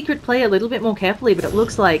make Secret play a little bit more carefully, but it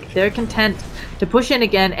looks like they're content to push in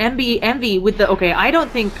again. Envy with the... Okay, I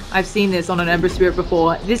don't think I've seen this on an Ember Spirit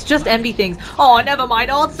before. This just Envy things. Oh, never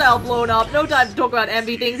mind. All cell blown up. No time to talk about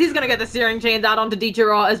Envy things. He's going to get the Searing Chains out onto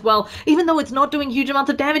Vincere as well. Even though it's not doing huge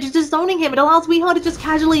amounts of damage, it's just zoning him. It allows Weehawk to just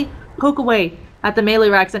casually poke away at the melee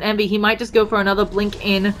racks, and Envy, he might just go for another blink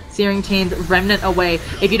in, Searing Chains, Remnant away.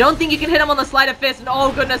 If you don't think you can hit him on the Sleight of Fist, and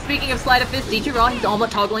oh goodness, speaking of Sleight of Fist, Vincere, he's omelet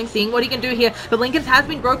toggling, seeing what he can do here. The Lincolns has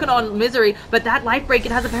been broken on Misery, but that life break,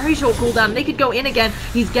 it has a very short cooldown. They could go in again.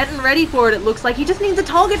 He's getting ready for it, it looks like. He just needs a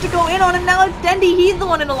target to go in on, and now it's Dendi. He's the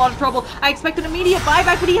one in a lot of trouble. I expect an immediate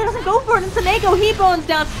buyback, but he doesn't go for it, and Senego, he bones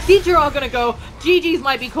down. Vincere are gonna go. GG's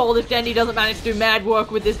might be cold if Dendi doesn't manage to do mad work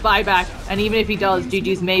with this buyback, and even if he does,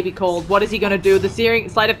 GG's may be cold. What is he gonna do? The Searing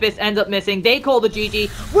Sleight of Fist ends up missing. They call the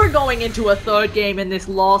GG. We're going into a third game in this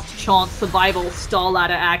last chance survival Starladder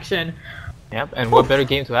action. Yep, and what better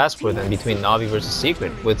game to ask for than between NaVi versus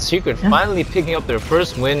Secret, with Secret finally picking up their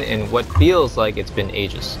first win in what feels like it's been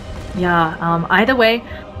ages. Yeah, either way,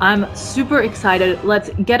 I'm super excited. Let's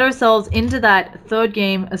get ourselves into that third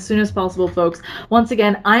game as soon as possible, folks. Once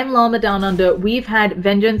again, I'm Llama Down Under. We've had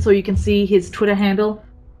Vengeance, so you can see his Twitter handle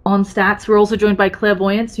on stats. We're also joined by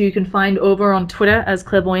Clairvoyance, who you can find over on Twitter as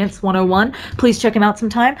Clairvoyance101. Please check him out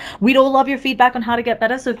sometime. We'd all love your feedback on how to get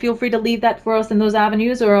better, so feel free to leave that for us in those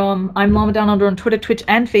avenues. Or I'm Llama Down Under on Twitter, Twitch,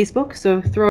 and Facebook, so throw